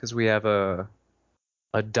dynamics because we have a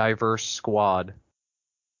diverse squad.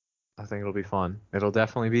 I think it'll be fun. It'll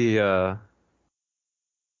definitely be a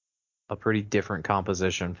pretty different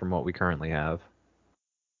composition from what we currently have.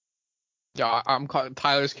 Yeah,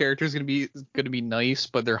 Tyler's character is gonna be nice,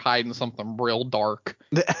 but they're hiding something real dark.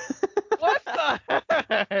 What the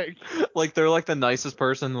heck? Like they're like the nicest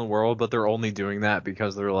person in the world, but they're only doing that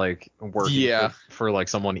because they're like working Yeah. for like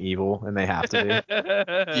someone evil and they have to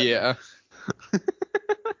be. Yeah,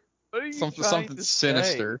 What are you something trying to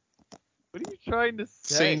sinister. Say? What are you trying to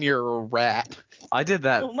say? Saying you're a rat. I did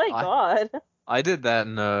that. Oh my god. I did that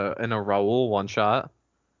in a Raoul one shot.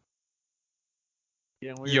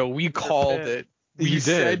 Yeah, Yo, we called it. We You did.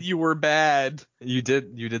 said you were bad. You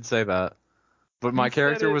did say that. But my You said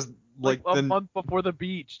character it, was like like a the month before the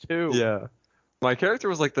beach too. yeah. My character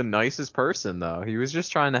was like the nicest person though. He was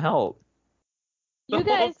just trying to help. You The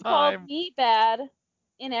whole guys called time. me bad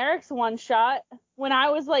in Eric's one shot when I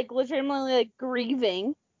was like legitimately like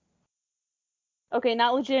grieving. Okay,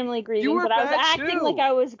 not legitimately grieving, were but I was bad, acting too. like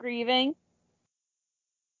I was grieving.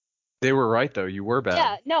 They were right though. You were bad.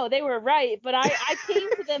 Yeah, no, they were right, but I came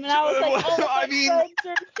to them and I was like, "Oh, I my mean, friends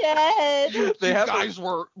are dead." You They have guys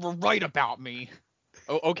were right about me.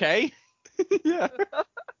 Okay. Yeah.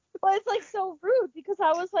 But it's like so rude because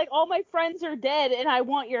I was like, "All my friends are dead and I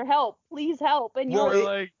want your help. Please help." And Well, you're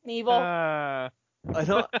like, evil. I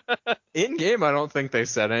don't. In game, I don't think they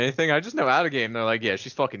said anything. I just know out of game, they're like, yeah,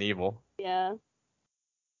 she's fucking evil. Yeah.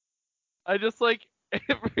 I just like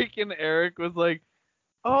freaking Eric was like,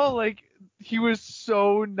 oh, like he was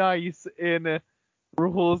so nice in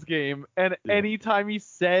Rahul's game, and Yeah. anytime he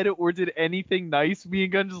said or did anything nice, me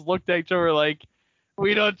and Gunn just looked at each other like,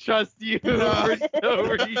 we don't trust you for no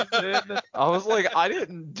reason. I was like, I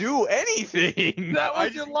didn't do anything. That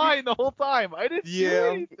was your line the whole time. I didn't do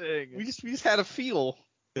anything. We just had a feel.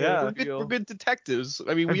 Yeah. We're good detectives.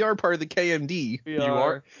 I mean, we are part of the KMD. We You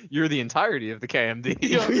are. You're the entirety of the KMD.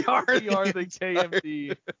 We are the the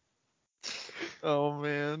KMD. Oh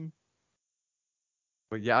man.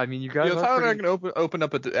 But yeah, I mean, you guys are Tyler and I pretty. can open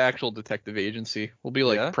up an actual detective agency. We'll be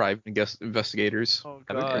like Yeah? private investigators. Oh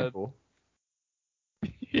That'd be pretty god. cool.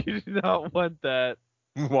 You do not want that.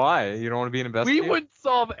 Why? You don't want to be an We investigator? wouldn't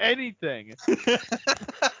solve anything.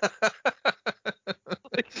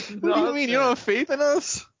 Like, What do you mean? You don't have faith in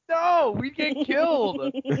us? No, we'd get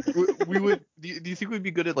killed. We would. Do you think we'd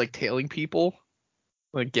be good at like tailing people,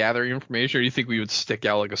 like gathering information, or do you think we would stick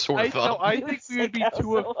out like a sore thumb? I You think would we would be stick out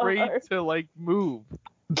too so afraid hard. to like move.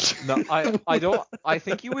 No, I don't. I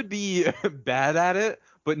think you would be bad at it,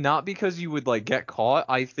 but not because you would like get caught.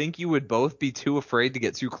 I think you would both be too afraid to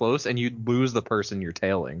get too close, and you'd lose the person you're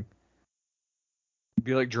tailing. You'd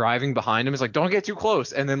be like driving behind him. It's like, don't get too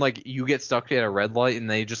close, and then like you get stuck at a red light, and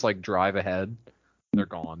they just like drive ahead. And they're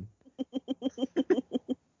gone.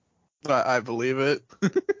 I believe it.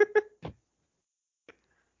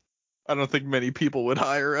 I don't think many people would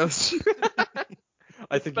hire us.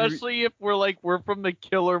 I think you- Especially if we're from the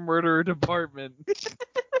killer murderer department.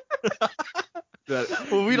 that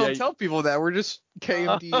Well, we don't Yeah. tell people that. We're just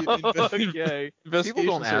KMD Okay. investigation people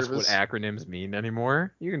don't ask service. what acronyms mean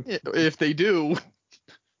anymore. You can. Yeah, if they do,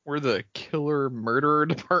 we're the killer murderer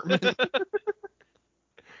department.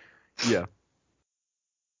 Yeah.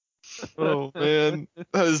 Oh man,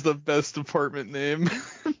 that is the best department name.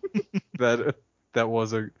 That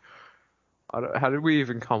was a. How did we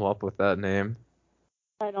even come up with that name?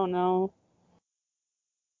 I don't know.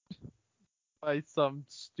 By some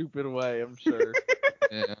stupid way, I'm sure.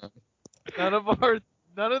 Yeah. None of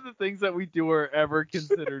the things that we do are ever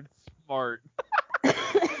considered smart. No,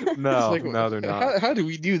 It's like, no, they're not. How do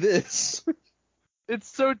we do this? It's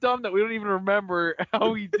so dumb that we don't even remember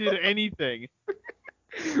how we did anything.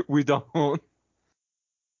 We don't.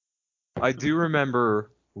 I do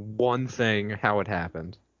remember one thing, how it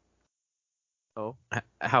happened. Oh.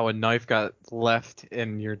 How a knife got left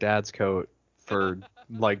in your dad's coat for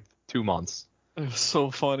like 2 months. It was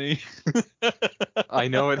so funny. I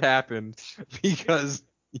know it happened because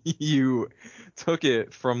you took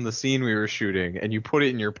it from the scene we were shooting and you put it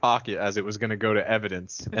in your pocket as it was going to go to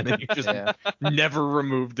evidence, and then you just Yeah. never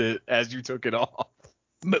removed it as you took it off.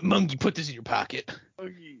 Monkey, put this in your pocket.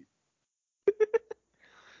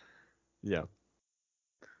 Yeah.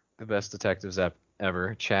 The best detectives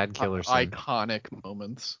ever. Chad Killerson Iconic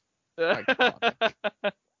moments. Oh.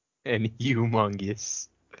 and Humongous.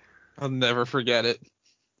 I'll never forget it.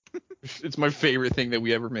 It's my favorite thing that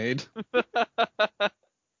we ever made.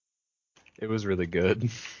 It was really good.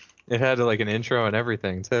 It had like an intro and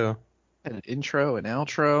everything too. Had an intro, an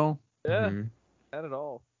outro, Yeah, Mhm. not at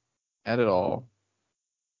all. had it all.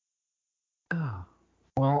 Oh.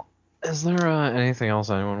 Well, is there anything else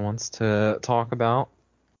anyone wants to talk about?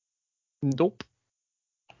 Nope.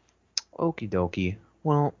 Okie dokie.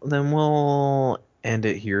 Well, then we'll end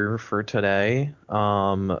it here for today.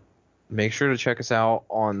 Make sure to check us out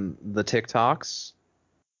on the TikToks.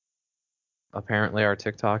 Apparently our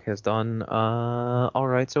TikTok has done all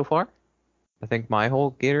right so far. I think my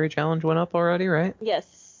whole Gatorade challenge went up already, right?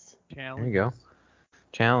 Yes. Challenge. There you go.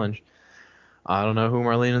 Challenge. I don't know who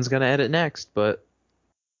Marlena's gonna edit next, but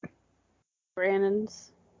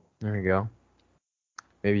Brandon's. there you go.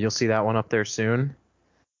 Maybe you'll see that one up there soon.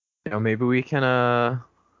 You know, maybe we can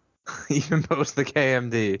even post the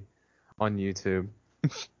KMD on YouTube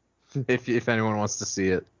if anyone wants to see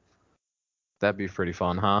it. That'd be pretty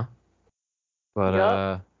fun, huh? But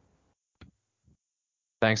Yup.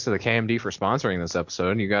 thanks to the KMD for sponsoring this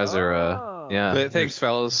episode. You guys are Oh. yeah. Thanks,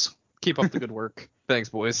 fellas. Keep up the good work. Thanks,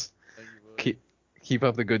 boys. Thank you, boys. Keep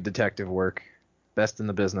up the good detective work. Best in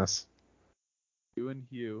the business. You and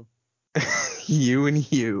Hugh. You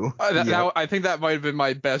and you. Yep. I think that might have been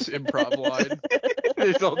my best improv line.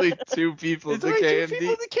 There's only two people It's at the only two KMD.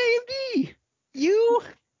 people at the KMD. You,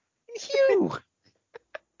 you.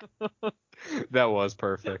 That was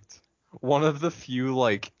perfect. One of the few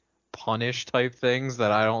like punish type things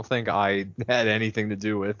that I don't think I had anything to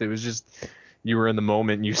do with. It was just you were in the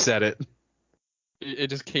moment and you said it. It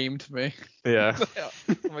just came to me. Yeah.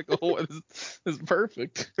 I'm like, oh, this is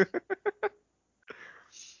perfect.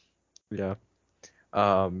 Yeah.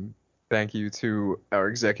 Thank you to our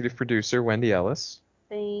executive producer, Wendy Ellis.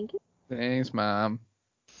 Thank you. Thanks, Mom.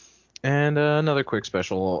 And another quick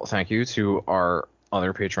special thank you to our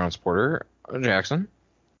other Patreon supporter, Jackson.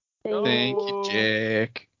 Thank you, Oh.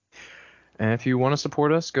 Jack. And if you want to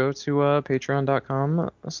support us, go to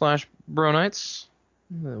patreon.com/bronites.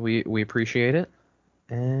 We appreciate it.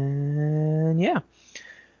 And yeah.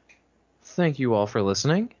 Thank you all for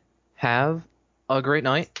listening. Have a great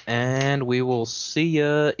night, and we will see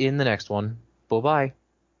you in the next one. Bye-bye.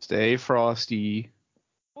 Stay frosty.